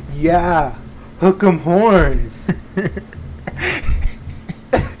goes, yeah, hook 'em horns. And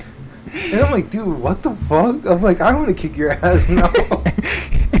I'm like, dude, what the fuck? I'm like, I want to kick your ass now.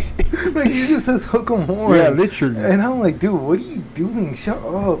 Like, he just says hook 'em horns. Yeah, literally. And I'm like, dude, what are you doing? Shut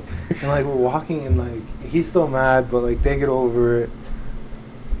up. And like, we're walking, and like, he's still mad, but like, they get over it.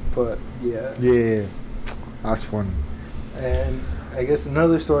 But yeah. Yeah. That's funny. And I guess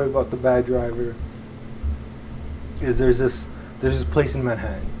another story about the bad driver is there's this place in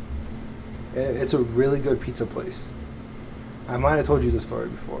Manhattan. It's a really good pizza place. I might have told you the story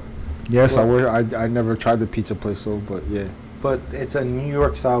before. Yes, I never tried the pizza place though, but yeah. But it's a New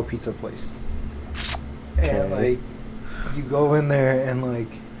York style pizza place. Okay. And like you go in there, and like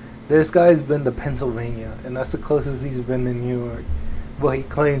this guy's been to Pennsylvania, and that's the closest he's been to New York. Well, he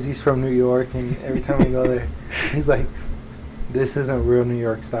claims he's from New York, and every time we go there, he's like, "This isn't real New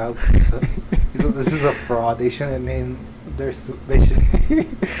York style pizza." He's like, "This is a fraud. They shouldn't name they should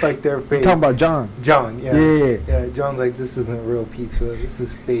like their fake." You're talking about John. John, yeah. Yeah. John's like, "This isn't real pizza. This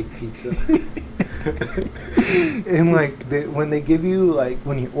is fake pizza." And like when they give you, like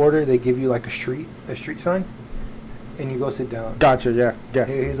when you order, they give you like a street sign, and you go sit down. Gotcha. Yeah.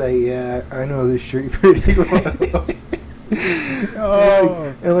 He's like, "Yeah, I know this street pretty well."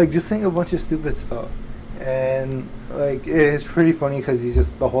 Oh. And like just saying a bunch of stupid stuff, and like it's pretty funny because he's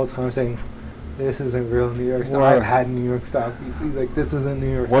just the whole time saying, "This isn't real New York style. Right. I've had New York style pizza." He's like, "This isn't New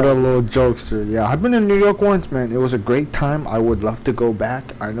York What style." a little jokester. Yeah, I've been in New York once, man. It was a great time. I would love to go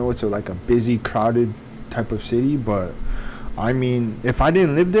back. I know it's like a busy, crowded type of city, but I mean, if I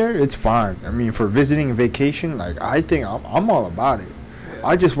didn't live there, it's fine. I mean, for visiting and vacation, like I think I'm all about it. Yeah.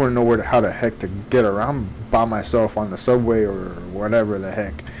 I just want to know how the heck to get around by myself on the subway or whatever the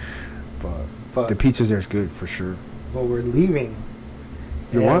heck. But the pizza there's good for sure. Well, we're leaving.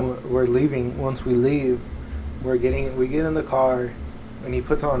 We're leaving. Once we leave, we get in the car, and he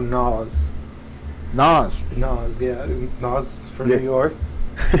puts on Nas, yeah, Nas from New York.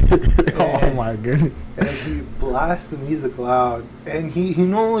 Oh my goodness. And he blasts the music loud, and he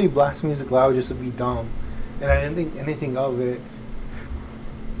normally blasts music loud just to be dumb, and I didn't think anything of it.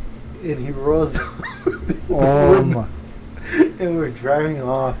 And he rolls oh my. And we're driving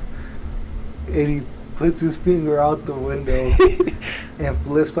off, and he puts his finger out the window and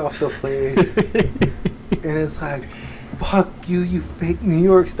flips off the place, and it's like, "Fuck you, you fake New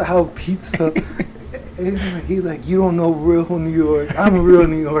York style pizza." And he's like, "You don't know real New York. I'm a real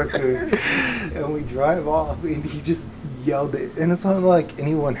New Yorker." And we drive off, and he just yelled it, and it's not like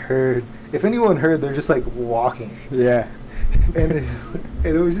anyone heard. If anyone heard, they're just like walking. Yeah. And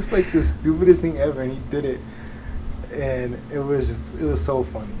it was just like the stupidest thing ever, and he did it, and it was so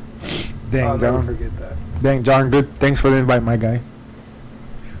funny. Dang, I'll John. never forget that. Dang, John, good. Thanks for the invite, my guy.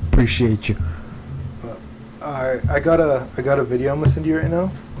 Appreciate you. But, alright, I got a video I'm gonna send you right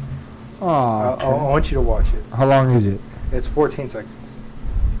now. Oh, okay. I want you to watch it. How long is it? It's 14 seconds.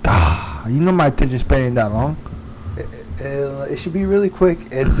 Ah, you know my attention span ain't that long. It should be really quick.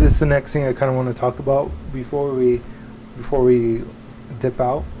 It's the next thing I kind of want to talk about before we dip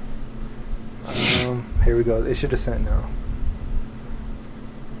out. Here we go. It should have sent now.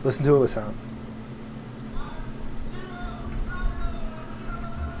 Listen to it with sound.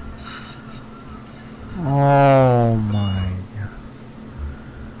 Oh my god,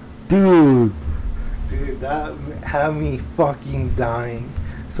 dude, that had me fucking dying.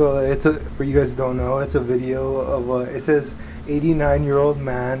 So for you guys who don't know, it's a video of it says 89-year-old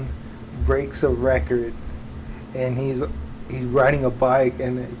man breaks a record and he's riding a bike,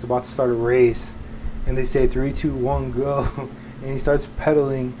 and it's about to start a race, and they say 3, 2, 1, go, and he starts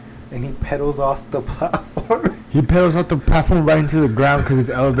pedaling, and he pedals off the platform. He pedals off the platform right into the ground because it's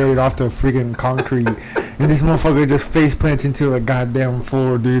elevated off the freaking concrete. And this motherfucker just face plants into the goddamn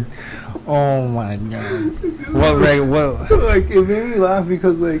floor, dude. Oh my god. What? Like, it made me laugh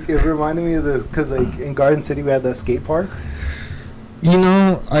because, like, it reminded me of because, like, in Garden City we had that skate park. You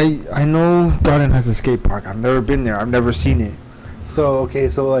know, I know Garden has a skate park. I've never been there. I've never seen it. So, okay,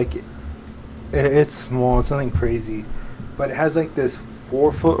 so, like, it's small. It's nothing crazy. But it has, like, this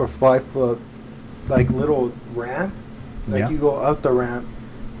 4 foot or 5 foot, like, little ramp. Like, Yeah. you go up the ramp,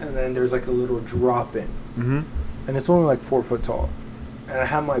 and then there's, like, a little drop in. Mm-hmm. And it's only, like, 4 foot tall. And I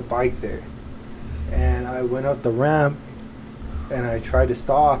had my bike there. And I went up the ramp, and I tried to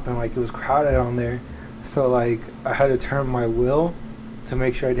stop, and, like, it was crowded on there. So, like, I had to turn my wheel to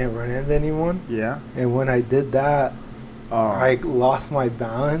make sure I didn't run into anyone. Yeah. And when I did that, Oh. I lost my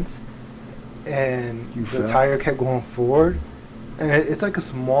balance, and You the fell? tire kept going forward. And it's like a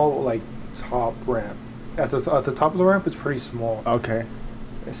small, like, top ramp. At the top of the ramp, it's pretty small. Okay.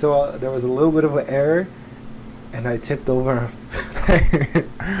 So there was a little bit of an error, and I tipped over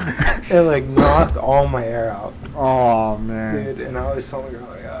and, like, knocked all my air out, Oh man. dude. And I was telling her,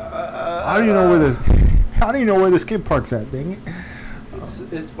 like, How do you know where this? How do you know where the skate park's at? Dang it.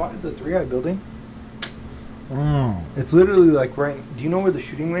 It's by the 3i building. Oh. It's literally, like, right. Do you know where the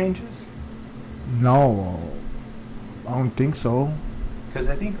shooting range is? No. I don't think so. Because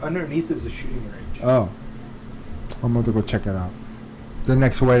I think underneath is the shooting range. Oh. I'm going to go check it out. The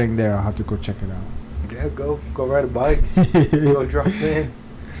next wedding there, I'll have to go check it out. Yeah, go ride a bike. Go drop in.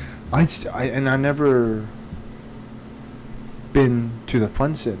 I never been to the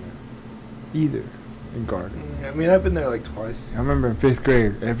fun center either in Garden. I mean, I've been there like twice. I remember in 5th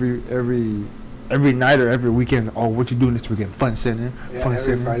grade, every night or every weekend. Oh, what you doing this weekend? Fun center, Yeah, fun every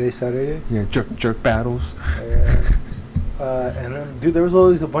center. Friday, Saturday. Yeah, jerk battles. Yeah. And then, dude, there was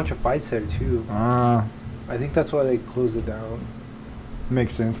always a bunch of fights there too. Ah, I think that's why they closed it down.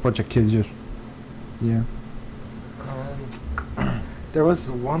 makes sense. Bunch of kids just. Yeah. There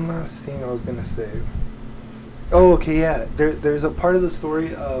was one last thing I was gonna say. Oh, okay, yeah. There's a part of the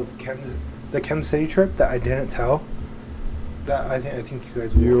story of the Kansas City trip that I didn't tell. That I think you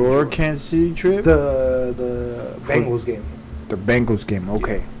guys will Your enjoy. Kansas City trip. The Bengals game. The Bengals game.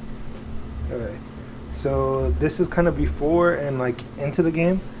 Okay. Okay. So this is kind of before and, like, into the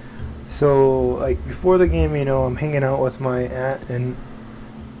game. So, like, before the game, you know, I'm hanging out with my aunt and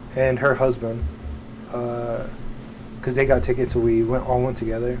her husband, because they got tickets, so we all went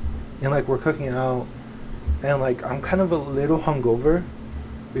together, and, like, we're cooking out, and, like, I'm kind of a little hungover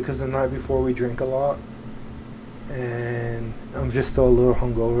because the night before we drank a lot, and I'm just still a little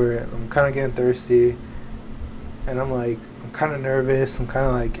hungover. I'm kind of getting thirsty, and I'm kind of nervous. I'm kind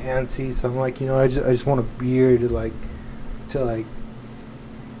of, like, antsy. So I'm like, you know, I just want a beer to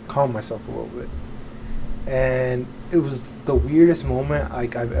calm myself a little bit. And it was the weirdest moment,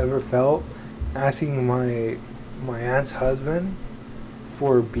 like, I've ever felt, asking my aunt's husband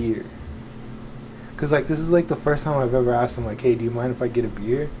for a beer. Cause, like, this is, like, the first time I've ever asked him, like, hey, do you mind if I get a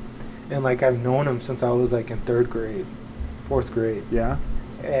beer? And, like, I've known him since I was, like, in 3rd grade, 4th grade. Yeah.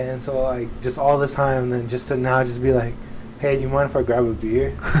 And so, like, just all this time, then just to now just be like, hey, do you mind if I grab a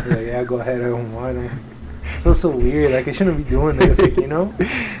beer? He's like, yeah, go ahead, I don't mind. I'm like, I feel so weird. Like, I shouldn't be doing this, like, you know?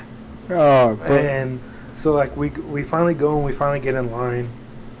 Oh. And so, like, we finally go and we finally get in line.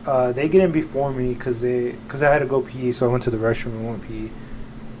 They get in before me because I had to go pee, so I went to the restroom and went pee.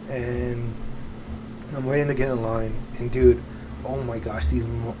 And I'm waiting to get in line. And, dude, oh my gosh,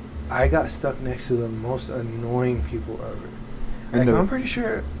 I got stuck next to the most annoying people ever. Like, I'm pretty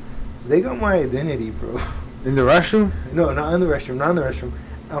sure they got my identity, bro. In the restroom? No, not in the restroom. Not in the restroom.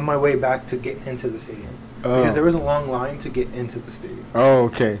 On my way back to get into the stadium. Oh. Because there was a long line to get into the stadium. Oh,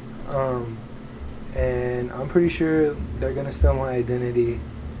 okay. And I'm pretty sure they're gonna steal my identity,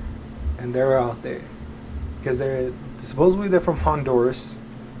 and they're out there, because they're from Honduras.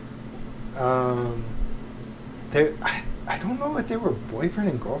 I don't know if they were boyfriend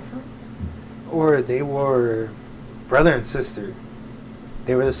and girlfriend, or they were brother and sister.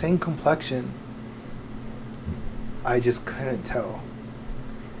 They were the same complexion. I just couldn't tell.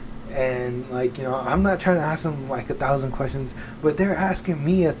 And, like, you know, I'm not trying to ask them, like, 1,000 questions, but they're asking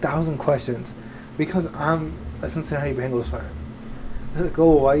me 1,000 questions because I'm a Cincinnati Bengals fan. They're like,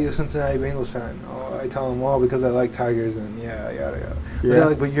 oh, why are you a Cincinnati Bengals fan? Oh, I tell them, well, because I like Tigers and yada, yada. Yeah. They're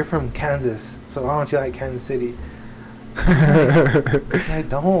like, but you're from Kansas, so why don't you like Kansas City? Because I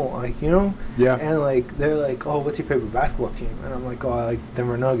don't, like, you know? Yeah. And, like, they're like, oh, what's your favorite basketball team? And I'm like, oh, I like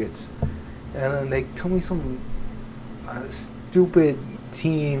Denver Nuggets. And then they tell me some a stupid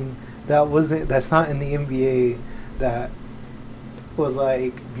team that's not in the NBA that was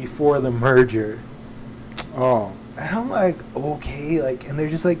like before the merger. Oh. And I'm like, okay, like, and they're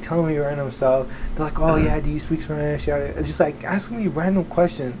just like telling me random stuff. They're like, oh yeah, do you speak Spanish? It's just like asking me random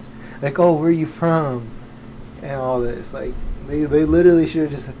questions, like, oh, where are you from, and all this. Like, they literally should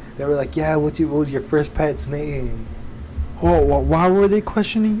have just. They were like, yeah, what was your first pet's name? Oh, why were they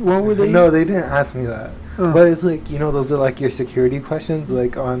questioning? What were they? No, they didn't ask me that. But it's like, you know, those are like your security questions,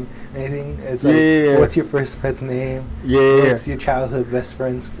 like on anything. It's like, what's your first pet's name? Yeah. What's your childhood best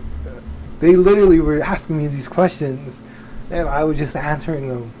friend's? They literally were asking me these questions, and I was just answering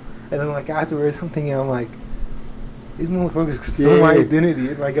them. And then, like, afterwards, I'm thinking, I'm like, these motherfuckers could steal my identity.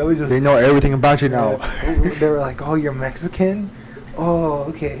 And, like, I was just... They know everything about you now. They were like, oh, you're Mexican? Oh,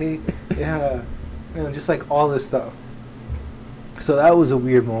 okay. Yeah. And just, like, all this stuff. So that was a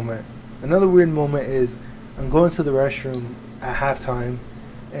weird moment. Another weird moment is I'm going to the restroom at halftime,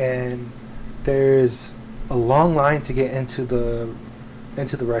 and there's a long line to get into the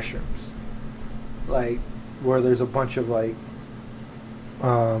restrooms. Like, where there's a bunch of, like,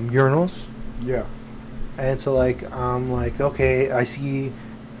 urinals. Yeah. And so, like, I'm like, okay, I see...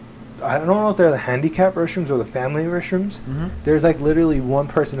 I don't know if they're the handicap restrooms or the family restrooms. Mm-hmm. There's, like, literally one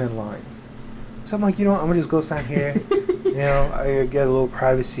person in line. So I'm like, you know what, I'm going to just go stand here. You know, I get a little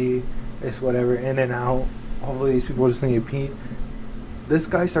privacy. It's whatever, in and out. Hopefully these people just need to pee. This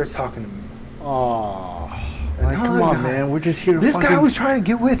guy starts talking to me. Oh. Like, come on, man. We're just here to This guy was trying to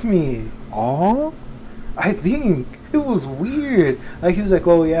get with me. Oh? I think it was weird. Like, he was like,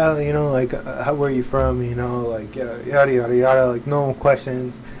 oh yeah, you know, like, where are you from, you know, like, yada yada yada, like, no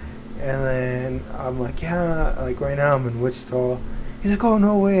questions. And then I'm like, yeah, like, right now I'm in Wichita. He's like, oh,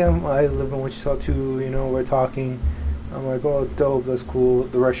 no way, I live in Wichita too, you know, we're talking. I'm like, oh, dope, that's cool.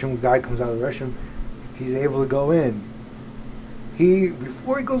 The restroom guy comes out of the restroom. He's able to go in.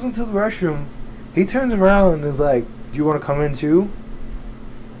 Before he goes into the restroom, he turns around and is like, do you want to come in too?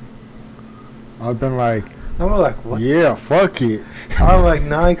 I've been like, I'm like, what? Yeah, fuck it. I'm like,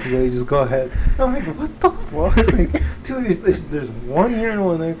 nah, you can just go ahead. I'm like, what the fuck? Like, dude, there's one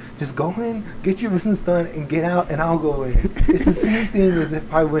urinal in there. Just go in, get your business done, and get out, and I'll go in. It's the same thing as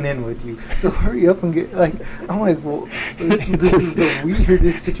if I went in with you. So hurry up and get, like, I'm like, well, this is the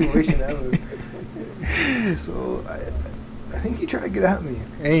weirdest situation ever. So, I think he tried to get at me.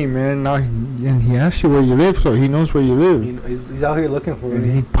 Hey, man, now and he asked you where you live, so he knows where you live. You know, he's out here looking for and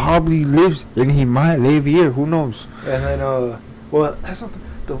me. he probably lives, and he might live here. Who knows? And then, well, that's not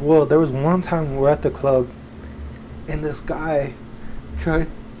well, there was one time we were at the club, and this guy tried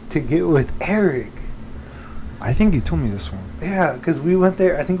to get with Eric. I think you told me this one. Yeah, because we went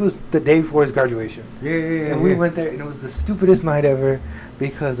there, I think it was the day before his graduation. Yeah. And we went there, and it was the stupidest night ever,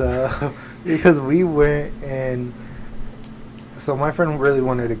 because we went, and so my friend really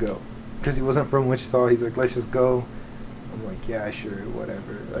wanted to go, because he wasn't from Wichita. He's like, let's just go. I'm like, yeah, sure,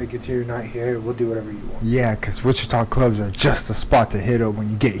 whatever. Like, it's your night here. We'll do whatever you want. Yeah, because Wichita clubs are just the spot to hit up when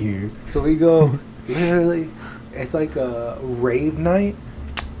you get here. So we go, literally, it's like a rave night.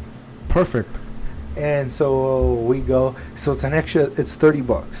 Perfect. And so we go. So it's it's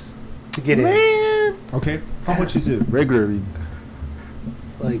 $30 to get in. Okay. How much is it regularly?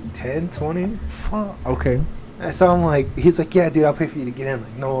 Like 10, 20. Fuck. Okay. And so I'm like, he's like, yeah, dude, I'll pay for you to get in.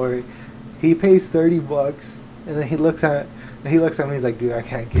 Like, no worry. He pays $30, and then he looks at me. He's like, dude, I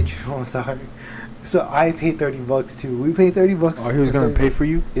can't get you. I'm sorry. So I paid $30 too. We paid $30. Oh, he was gonna pay for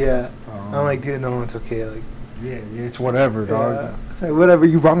you? Yeah. I'm like, dude, no, it's okay. Like, yeah, it's whatever, dog. Yeah. It's like, whatever.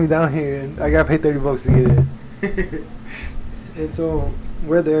 You brought me down here, and I got paid $30 to get in. And so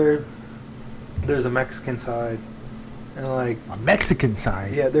we're there. There's a Mexican side, and like a Mexican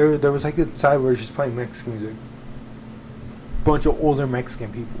side. Yeah, there was like a side where she's playing Mexican music. Bunch of older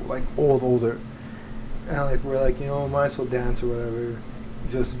Mexican people, like older, and like we're like, you know, might as well dance or whatever,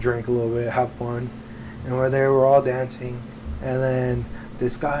 just drink a little bit, have fun, and we're there, we're all dancing, and then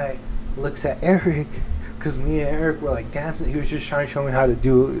this guy looks at Eric, because me and Eric were like dancing. He was just trying to show me how to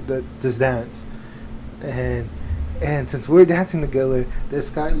do this dance, and since we're dancing together,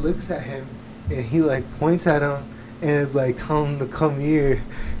 this guy looks at him, and he like points at him, and is like telling him to come here.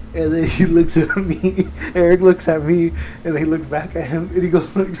 And then he looks at me. Eric looks at me, and then he looks back at him, and he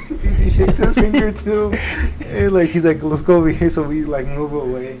goes, like, he shakes his finger too, and like he's like, let's go over here. So we like move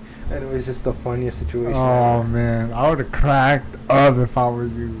away, and it was just the funniest situation. Oh man, I would have cracked up if I were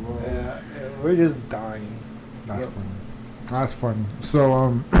you. Bro. Yeah, we're just dying. That's funny. That's funny. So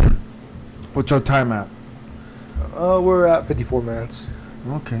what's your time at? We're at 54 minutes.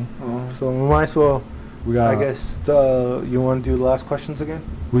 Okay. So we might as well. We got. I guess you want to do the last questions again?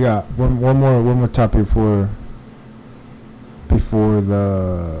 We got one more topic for before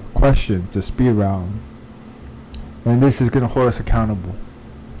the questions, the speed round, and this is gonna hold us accountable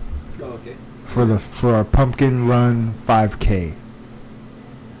Oh, okay. for our pumpkin run 5K.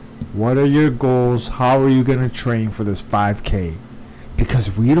 What are your goals? How are you gonna train for this 5K?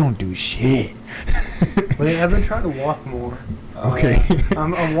 Because we don't do shit. Well, I've been trying to walk more. Okay.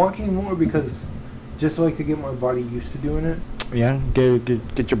 I'm walking more because just so I could get my body used to doing it. Yeah,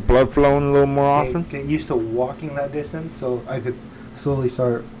 get your blood flowing a little more often. Get used to walking that distance, so I could slowly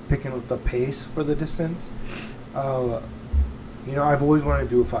start picking up the pace for the distance. I've always wanted to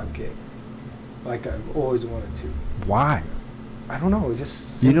do a 5K. Like I've always wanted to. Why? I don't know. It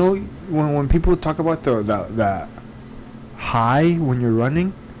just When people talk about the high when you're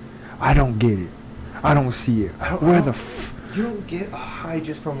running, I don't get it. I don't see it. You don't get a high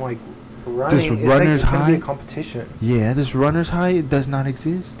just from like running. This It's runner's like, it's gonna be high? a competition. Yeah, this runner's high, it does not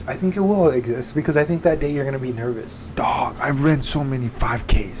exist. I think it will exist because I think that day you're gonna be nervous. Dog, I've ran so many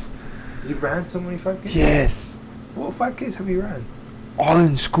 5Ks. You've ran so many 5Ks? Yes. What 5Ks have you ran? All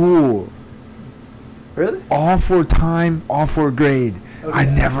in school. Really? All for time, all for grade. Okay. I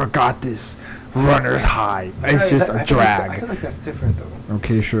never got this runner's high. It's just a drag. I feel like that's different though.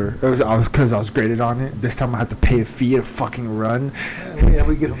 Okay, sure. I was graded on it. This time I had to pay a fee to fucking run. And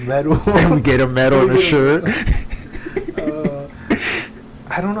we get a medal. And we get a medal and a shirt.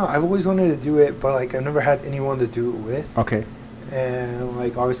 I don't know. I've always wanted to do it, but like I've never had anyone to do it with. Okay. And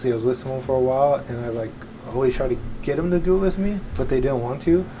like obviously I was with someone for a while, and I always tried to get them to do it with me, but they didn't want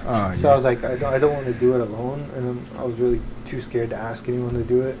to. So I was like, I don't want to do it alone, and I was really too scared to ask anyone to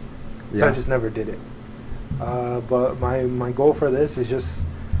do it. So I just never did it. But my goal for this is just,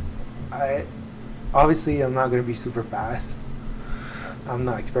 obviously I'm not going to be super fast. I'm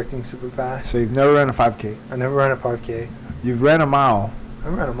not expecting super fast. So you've never ran a 5K? I never ran a 5K. You've ran a mile. I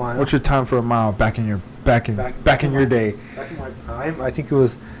ran a mile. What's your time for a mile back in your day? Back in my prime, I think it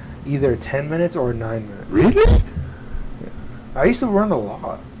was either 10 minutes or 9 minutes. Really? Yeah. I used to run a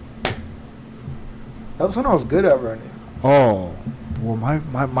lot. That was when I was good at running. Oh, well,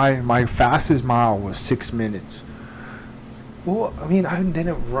 my fastest mile was 6 minutes. Well, I mean, I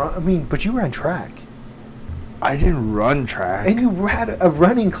didn't run. I mean, but you ran track. I didn't run track. And you had a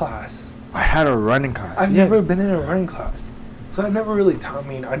running class. I had a running class. I've never been in a running class. So I never really taught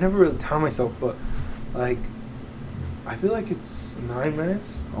myself, but like, I feel like it's 9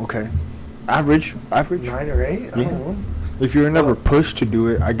 minutes. Okay. Average. 9 or 8? I don't know. If you're never pushed to do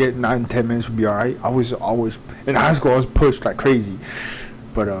it, I get 9-10 minutes would be alright. I was always in high school. I was pushed like crazy,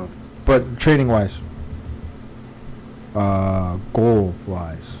 but training wise, goal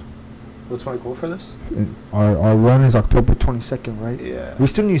wise, What's my goal for this? our run is October 22nd, right? Yeah. We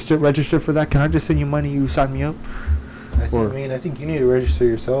still need to register for that. Can I just send you money? You sign me up? I think you need to register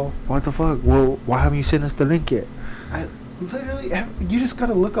yourself. What the fuck? Well, why haven't you sent us the link yet? You just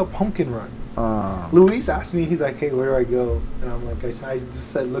gotta look up Pumpkin Run. Luis asked me, he's like, hey, where do I go? And I'm like, I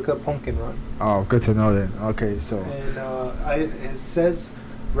just said, look up Pumpkin Run. Oh, good to know then. Okay, so. And it says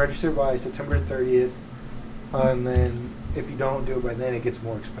register by September 30th. And then if you don't do it by then, it gets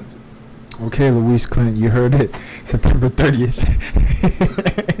more expensive. Okay, Luis Clint, you heard it. September 30th.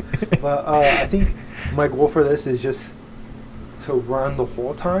 But I think my goal for this is just to run the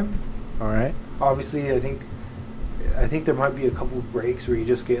whole time. All right. Obviously, I think there might be a couple breaks where you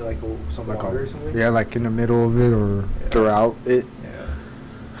just get some water or something. Yeah, like in the middle of it or throughout it. Yeah.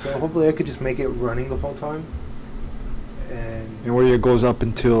 So hopefully I could just make it running the whole time. And what are your goals up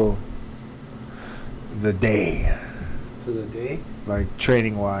until the day? For the day? Like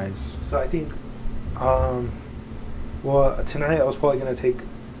training wise. So I think, tonight I was probably going to take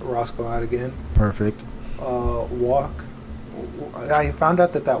Roscoe out again. Perfect. Walk. I found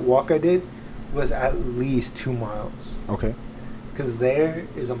out that walk I did was at least 2 miles. Okay. Because there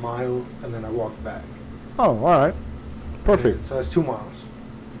is a mile, and then I walked back. Oh, all right. Perfect. And so that's 2 miles.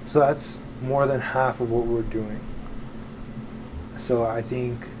 So that's more than half of what we're doing. So I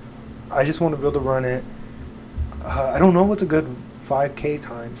think I just want to be able to run it. I don't know what's a good 5K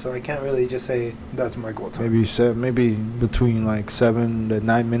time, so I can't really just say that's my goal time. Maybe between like 7 to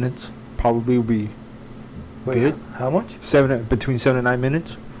 9 minutes probably would be good. How much? Between 7 to 9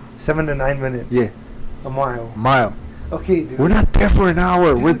 minutes. 7 to 9 minutes. Yeah. A mile. Mile. Okay, dude. We're not there for an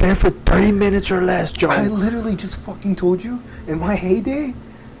hour. Dude, we're there for 30 minutes or less, Joe. I literally just fucking told you. In my heyday,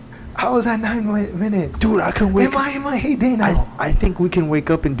 I was at 9 minutes. Dude, I can wake up. In my heyday now? I think we can wake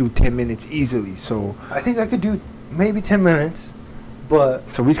up and do 10 minutes easily, so. I think I could do maybe 10 minutes, but.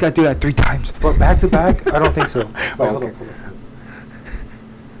 So we just gotta do that 3 times. But back to back, I don't think so. Hold on.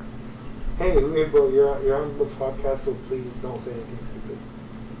 Hey, bro, you're on the podcast, so please don't say anything stupid.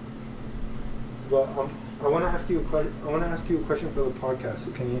 But I want to ask you a question for the podcast.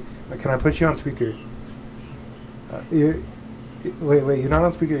 So can I put you on speaker? Wait. You're not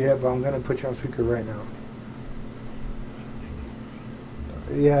on speaker yet, but I'm gonna put you on speaker right now.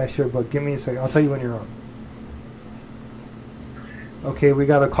 Yeah, sure, but give me a second. I'll tell you when you're on. Okay, we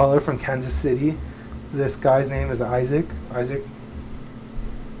got a caller from Kansas City. This guy's name is Isaac. Isaac.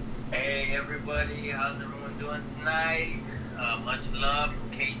 Hey everybody, how's everyone doing tonight? Much love from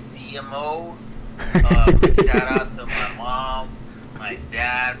KCMO. Shout out to my mom, my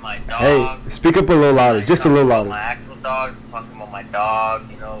dad, my dog. Hey, speak up a little louder, just a little louder. My actual dog, I'm talking about my dog,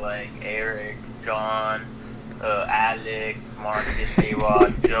 you know, like Eric, John, Alex, Marcus,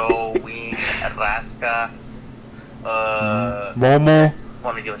 A-Rod, Joe, Wing, Raska. Momo. Just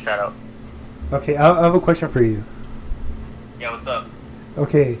want to give a shout out. Okay, I have a question for you. Yeah, what's up?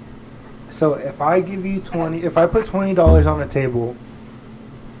 Okay, so if I put $20 on the table,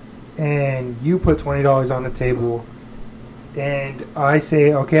 and you put $20 on the table, and I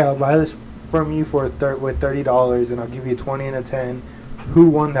say, okay, I'll buy this from you with $30, and I'll give you 20 and a 10. Who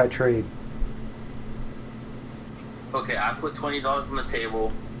won that trade? Okay, I put $20 on the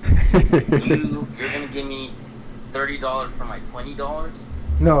table. You're gonna give me $30 for my $20?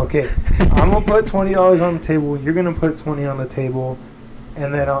 No, okay. I'm gonna put $20 on the table. You're gonna put 20 on the table,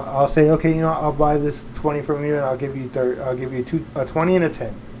 and then I'll say, okay, you know, I'll buy this 20 from you, and I'll give you a 20 and a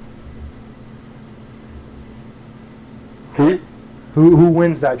 10. Who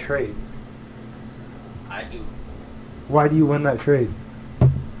wins that trade? I do. Why do you win that trade?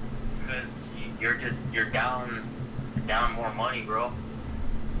 Because you're down more money, bro.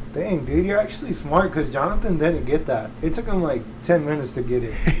 Dang, dude, you're actually smart because Jonathan didn't get that. It took him like 10 minutes to get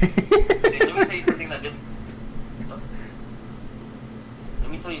it. Hey, let me tell you something Let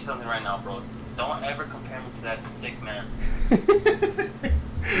me tell you something right now, bro. Don't ever compare me to that sick man.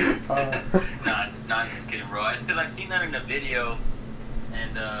 Nah, I'm just kidding, bro. It's because I've seen that in the video,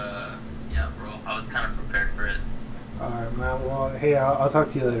 and yeah, bro, I was kind of prepared for it. Alright, man. Well, hey, I'll talk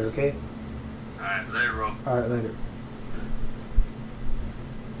to you later, okay? Alright, later, bro. Alright, later.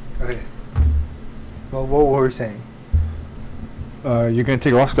 Okay. Well, what were we saying? You're gonna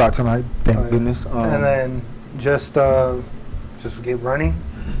take Oscar out tonight. Thank goodness. And then just get running.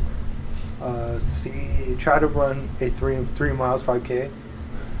 Try to run a 3 miles 5K.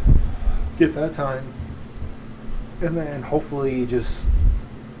 Get that time, and then hopefully just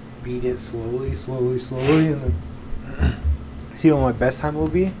beat it slowly, and then see what my best time will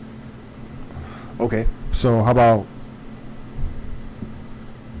be. Okay, so how about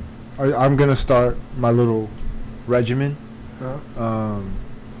I'm gonna start my little regimen.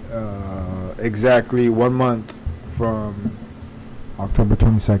 Exactly 1 month from October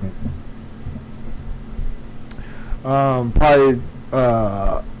 22nd. Probably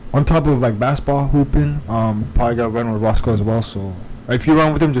on top of like basketball hooping, probably gotta run with Roscoe as well. So if you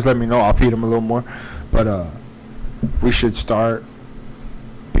run with him, just let me know. I'll feed him a little more. But we should start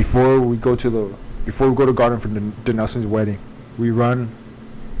before we go to Garden for the Nelson's wedding. We run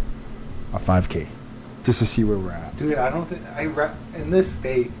a 5K just to see where we're at. Dude, I don't think in this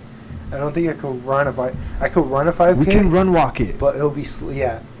state. I don't think I could run I could run a 5K. We can run walk it, but it'll be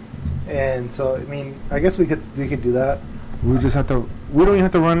yeah. And so I mean, I guess we could do that. We just have to. We don't even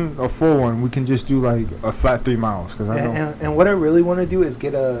have to run a full one. We can just do like a flat 3 miles. Cause I know. And what I really want to do is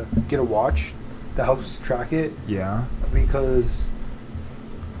get a watch that helps track it. Yeah. Because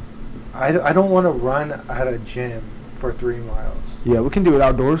I don't want to run at a gym for 3 miles. Yeah, we can do it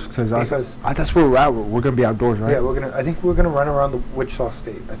outdoors because that's where we're at. We're gonna be outdoors, right? Yeah, I think we're gonna run around the Wichita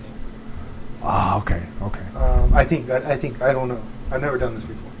State. I think. Ah, okay. I think I don't know. I've never done this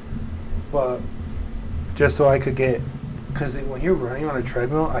before, but just so I could get. Because when you're running on a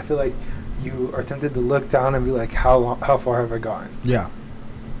treadmill, I feel like you are tempted to look down and be like, how far have I gotten? Yeah.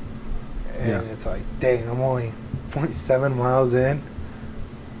 And it's like, dang, I'm only 0.7 miles in.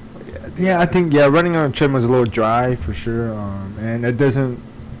 I think running on a treadmill is a little dry for sure, and it doesn't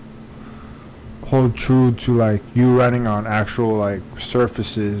hold true to like you running on actual like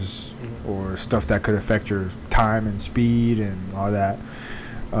surfaces or stuff that could affect your time and speed and all that.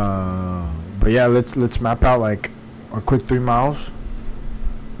 But yeah, let's map out like a quick 3 miles,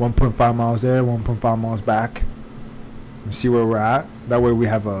 1.5 miles there, 1.5 miles back, and see where we're at. That way we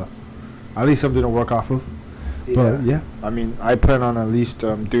have at least something to work off of. But yeah, I mean, I plan on at least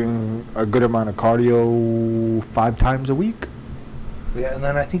doing a good amount of cardio 5 times a week. Yeah, and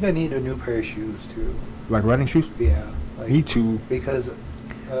then I think I need a new pair of shoes too. Like running shoes? Yeah. Me too. Because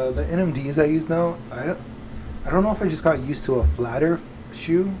the NMDs I use now, I don't know if I just got used to a flatter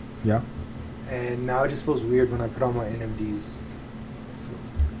shoe. Yeah. And now it just feels weird when I put on my NMDs. So.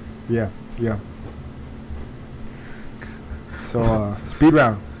 Yeah. So speed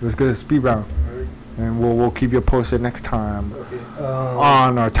round. Let's get a speed round, Alright. and we'll keep you posted next time Okay.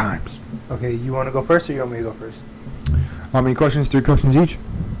 on our times. Okay, you want to go first or you want me to go first? How many questions? 3 questions each.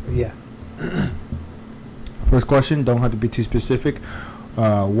 Yeah. First question. Don't have to be too specific.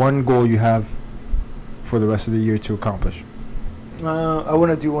 One goal you have for the rest of the year to accomplish. I want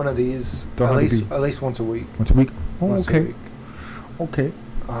to do one of these Don't at have to least be- at least once a week. Once a week. Oh, Once a okay. week. Okay.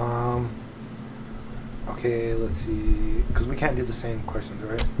 Okay, let's see. Because we can't do the same questions,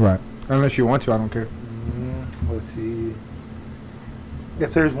 right? Right. Unless you want to, I don't care. Let's see.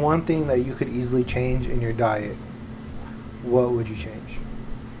 If there's one thing that you could easily change in your diet, what would you change?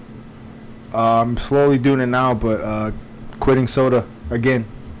 I'm slowly doing it now, but quitting soda again.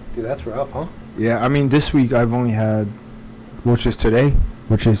 Dude, that's rough, huh? Yeah, I mean, this week I've only had, which is today,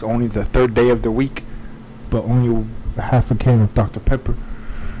 which is only the 3rd day of the week, but only half a can of Dr. Pepper.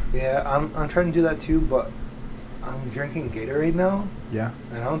 Yeah, I'm trying to do that too, but I'm drinking Gatorade now, Yeah.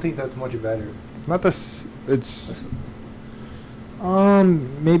 and I don't think that's much better. Not this. It's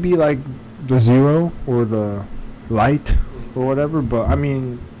maybe like the zero or the light or whatever. But I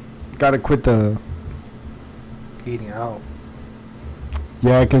mean, gotta quit the. Eating out.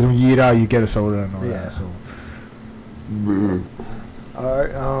 Yeah, because when you eat out, you get a soda and all Yeah. that. So.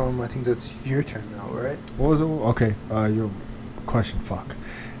 Alright, I think that's your turn now, right? What was it? Okay. Your question. Fuck.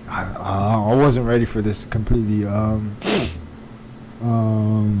 I wasn't ready for this completely.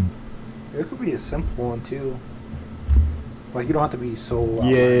 It could be a simple one too. Like you don't have to be so.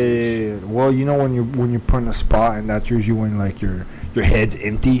 Yeah. Well, you know when you're put in a spot, and that's usually when like your head's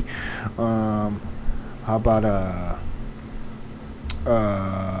empty. How about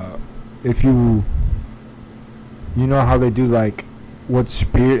if you know how they do like what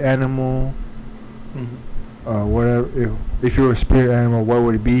spirit animal, whatever. If you were a spirit animal, what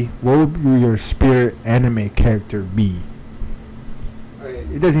would it be? What would your spirit anime character be?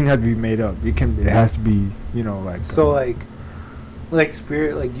 It doesn't even have to be made up. It has to be, like. So like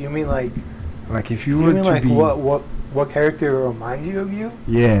spirit. Like, do you mean like? Like if Do you you were mean to like be. what character reminds you of you?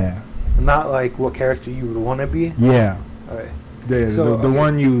 Yeah. Not like what character you would want to be. Yeah. Okay. The So, the okay.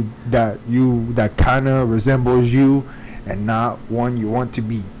 one that kind of resembles you, and not one you want to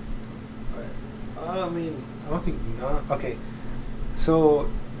be. I mean, I don't think not. Okay. So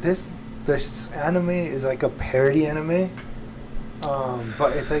this anime is like a parody anime.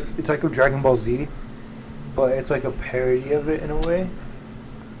 But it's like a Dragon Ball Z, but it's like a parody of it in a way.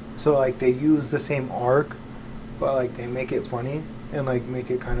 So like they use the same arc, but like they make it funny and like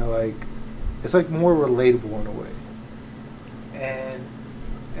make it kind of like it's like more relatable in a way.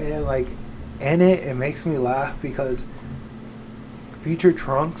 And like in it makes me laugh because Future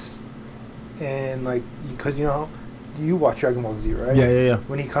Trunks and like because you watch Dragon Ball Z, right? Yeah.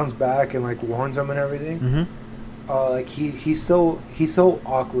 When he comes back and like warns them and everything. Mhm. Like he's so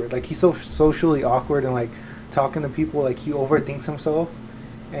awkward, like he's so socially awkward and like talking to people, like he overthinks himself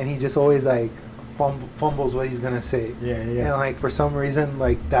and he just always like fumbles what he's gonna say. Yeah. And like for some reason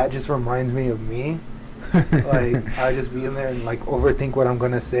like that just reminds me of me. Like I just be in there and like overthink what I'm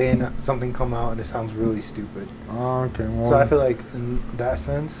gonna say and something come out and it sounds really stupid. Oh, okay. Well, So I feel like in that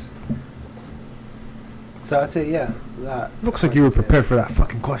sense, so I'd say yeah, that looks like you were prepared for that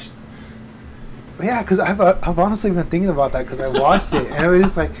fucking question. Yeah, because I've honestly been thinking about that because I watched it and it was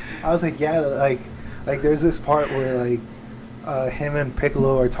just like I was like yeah like there's this part where like him and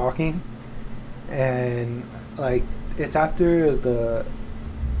Piccolo are talking and like it's after the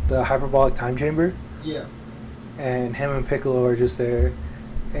hyperbolic time chamber. Yeah. And him and Piccolo are just there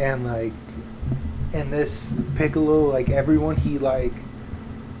and like in this Piccolo like everyone he like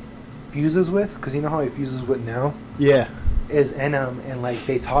fuses with, because you know how he fuses with now, Yeah. is in him and like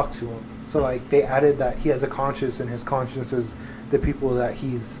they talk to him. So like they added that he has a conscience and his conscience is the people that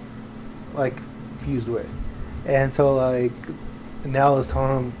he's like fused with. And so like Nell is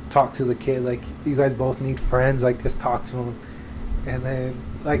telling him talk to the kid, like you guys both need friends, like just talk to him. And then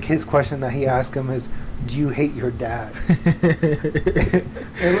like his question that he asked him is, do you hate your dad?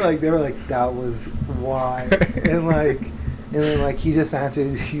 And like they were like, that was why. And then like he just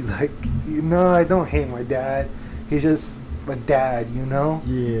answered, he's like, no, I don't hate my dad. He's just a dad, Yeah.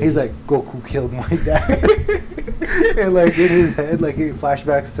 He's like, Goku killed my dad. And like in his head, like he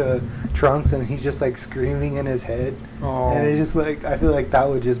flashbacks to Trunks and he's just like screaming in his head. Oh. And it's just like I feel like that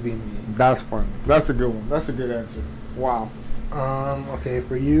would just be me. That's fun. That's a good one. That's a good answer. Wow. Okay,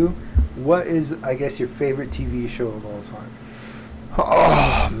 for you, what is I guess your favorite TV show of all time?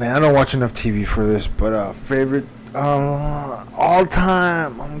 Oh man, I don't watch enough TV for this, but favorite all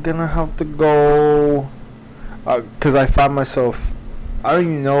time, I'm gonna have to go because I find myself, I don't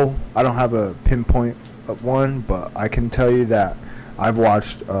even know, I don't have a pinpoint one, but I can tell you that I've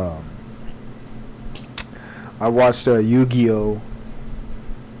watched Yu-Gi-Oh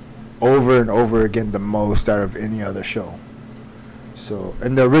over and over again the most out of any other show. So,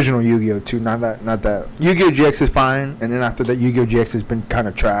 and the original Yu-Gi-Oh too. Not that Yu-Gi-Oh GX is fine, and then after that Yu-Gi-Oh GX has been kind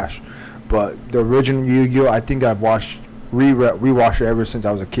of trash. But the original Yu-Gi-Oh, I think I've rewatched it ever since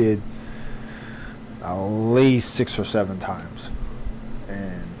I was a kid, at least 6 or 7 times,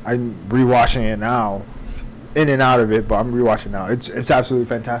 and I'm rewatching it now, in and out of it. But I'm rewatching now. It's absolutely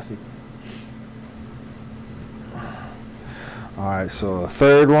fantastic. All right, so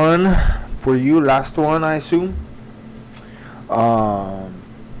third one for you, last one, I assume.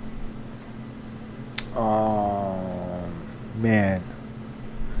 Man,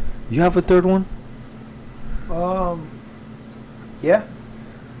 you have a third one? Yeah.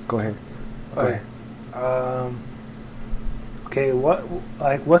 Go ahead. Okay. Okay.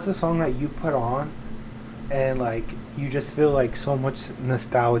 What's the song that you put on, and like you just feel like so much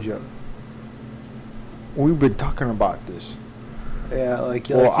nostalgia? We've been talking about this. Yeah, like.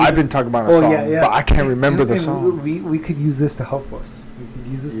 I've been talking about a song, but I can't remember the song. We could use this to help us. We could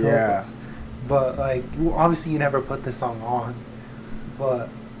use this to help us. But like, obviously, you never put this song on. But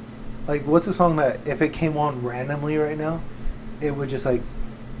like, what's a song that if it came on randomly right now, it would just like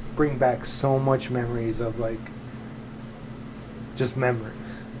bring back so much memories of like just memories.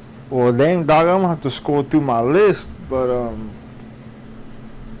 Well, dang dog, I'm gonna have to scroll through my list, but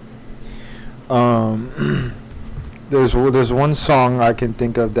there's one song I can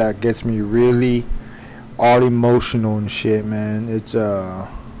think of that gets me really all emotional and shit, man. It's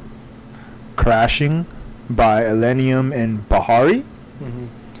Crashing by Elenium and Bahari. Mm-hmm.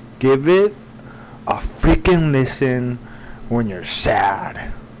 Give it a freaking listen when you're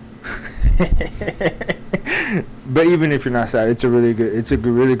sad. But even if you're not sad, it's a really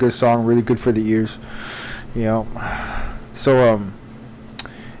good song, really good for the ears, you know. So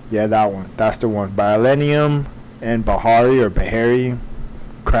yeah, that one, that's the one by Elenium and Bahari,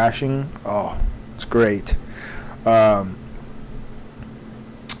 Crashing. Oh, it's great.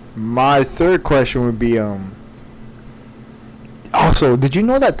 My third question would be also, did you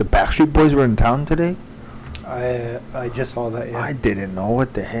know that the Backstreet Boys were in town today? I just saw that. Yeah. I didn't know.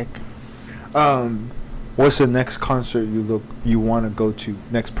 What the heck? What's the next concert you want to go to?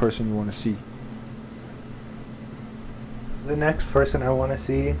 Next person you want to see? The next person I want to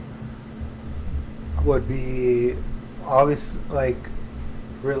see would be obvious, like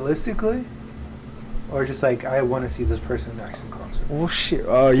realistically, or just like I want to see this person next in concert. Well, shit.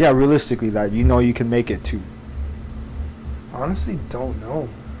 Yeah, realistically, that you know you can make it to. Honestly, don't know.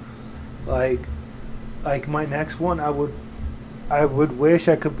 Like my next one, I would wish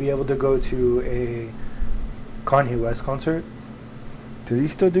I could be able to go to a Kanye West concert. Does he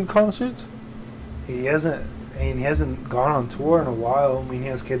still do concerts? He hasn't. I mean, he hasn't gone on tour in a while. I mean, he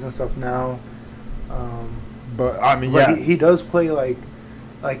has kids and stuff now. But I mean, but yeah, he does play like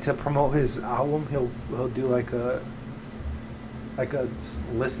to promote his album. He'll do like a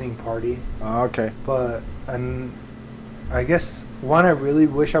listening party. Okay. But and I guess one I really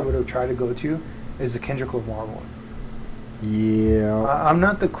wish I would have tried to go to is the Kendrick Lamar one. Yeah. I'm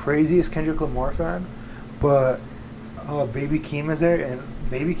not the craziest Kendrick Lamar fan, but Baby Keem is there, and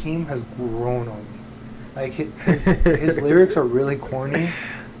Baby Keem has grown on me. Like his lyrics are really corny,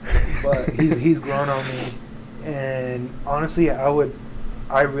 but he's grown on me. And honestly,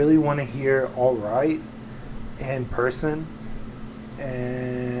 I really want to hear All Right in person.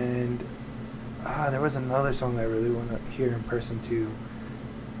 And there was another song that I really want to hear in person too.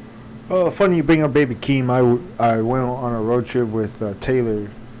 Oh, funny you bring up Baby Keem. I went on a road trip with Taylor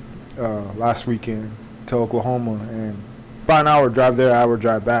last weekend to Oklahoma, and about an hour drive there, hour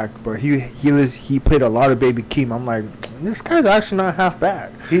drive back. But he played a lot of Baby Keem. I'm like, this guy's actually not half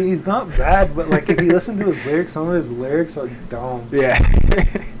bad. He's not bad, but like if you listen to his lyrics, some of his lyrics are dumb. Yeah.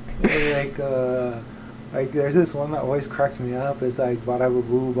 Like there's this one that always cracks me up. It's like bada ba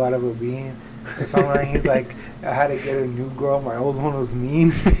boo, bada ba bean. Or something like he's like, I had to get a new girl. My old one was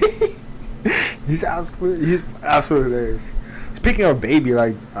mean. He's absolutely hilarious. Speaking of Baby,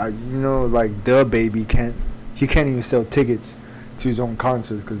 like like the Baby can't even sell tickets to his own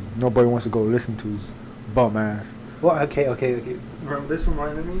concerts because nobody wants to go listen to his bum ass. Well, okay. This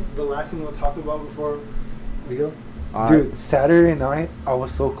reminded me. The last thing we'll talk about before we go. Dude, Saturday night, I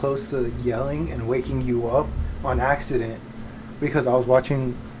was so close to yelling and waking you up on accident because I was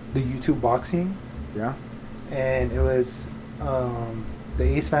watching the YouTube boxing. Yeah. And it was the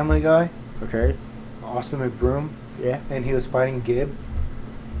Ace Family guy. Okay. Austin McBroom. Yeah. And he was fighting Gib.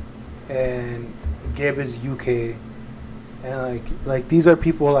 And Gib is UK. And like these are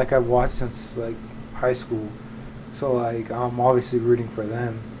people like I've watched since like high school, so like I'm obviously rooting for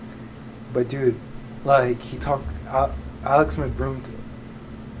them. But dude, like he talked Alex McBroom.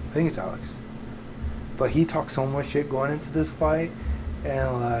 I think it's Alex. But he talked so much shit going into this fight,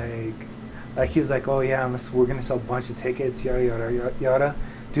 and like he was like, oh yeah, we're gonna sell a bunch of tickets, yada yada yada yada.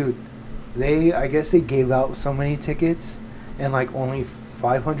 Dude, I guess they gave out so many tickets, and like only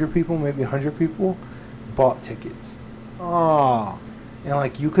 500 people, maybe 100 people, bought tickets. Oh. And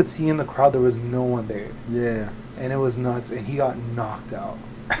like you could see in the crowd there was no one there, Yeah. and it was nuts. And he got knocked out,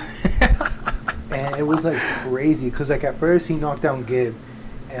 and it was like crazy because like at first he knocked down Gibb.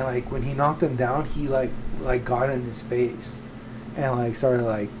 And like when he knocked him down, he like got in his face, and like started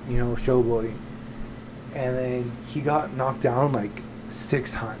like showboating, and then he got knocked down like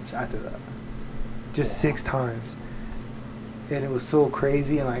 6 times after that, just 6 times, and it was so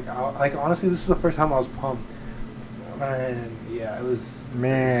crazy. And like honestly, this is the first time I was pumped, and yeah, it was a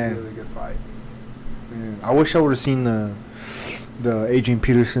really good fight. Man, I wish I would have seen the Adrian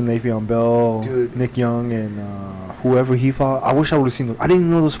Peterson, Le'Veon Bell, Dude. Nick Young, and whoever he fought. I wish I would have seen them. I didn't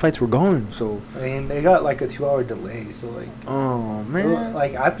even know those fights were going. So I mean, they got like a 2-hour delay, so like oh man,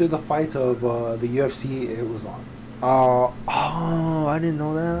 like after the fights of the UFC, it was on. oh, I didn't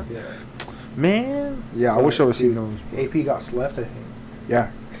know that. Yeah, Man, yeah, I wish I would have seen those. AP got slept, I think.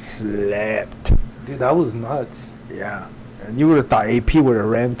 Yeah, slept. Dude, that was nuts. Yeah, and you would have thought AP would have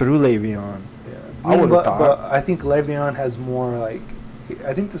ran through Le'Veon. Yeah, I would've but, thought. But I think Le'Veon has more like.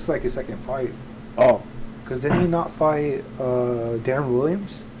 I think this is like his second fight. Oh, Because didn't he not fight Darren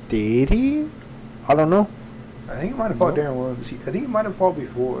Williams? did he? I don't know. I think he might have fought No. Darren Williams. I think he might have fought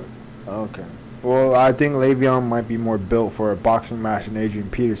before. Okay. Well, I think Le'Veon might be more built for a boxing match than Adrian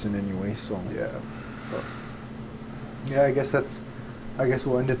Peterson anyway. So Yeah. But, yeah, I guess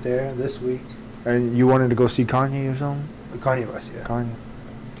we'll end it there this week. And you wanted to go see Kanye or something? Kanye West, yeah. Kanye.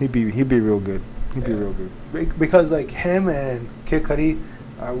 He'd be real good. He'd be Yeah. real good. Because like him and Kid Cudi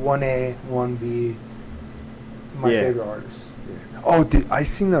are 1A, 1B, my Yeah. favorite artists. Oh, I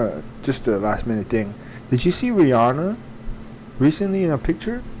seen just a last minute thing. Did you see Rihanna recently in a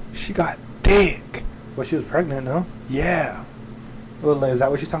picture? She got thick. Well, she was pregnant, no? Yeah. Well, is that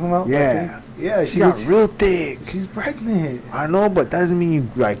what she's talking about? Yeah. Yeah, She got real thick. She's pregnant. I know, but that doesn't mean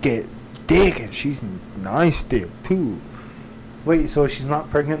you like get thick, and she's nice thick too. Wait, so she's not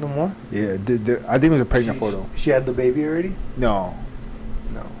pregnant no more? Yeah, I think it was a pregnant photo. She had the baby already? No.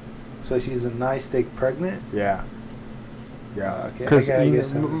 No. So she's a nice thick pregnant? Yeah. Yeah. Okay, Because I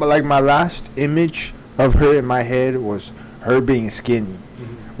guess like my last image of her in my head was her being skinny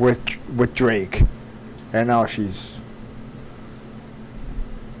with Drake, and now she's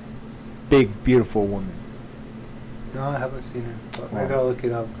big, beautiful woman. No, I haven't seen her. But maybe Wow. I'll look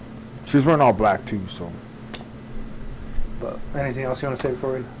it up. She's wearing all black too. So. But anything else you want to say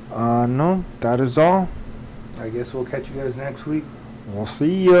before we? No, that is all. I guess we'll catch you guys next week. We'll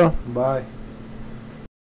see ya. Bye.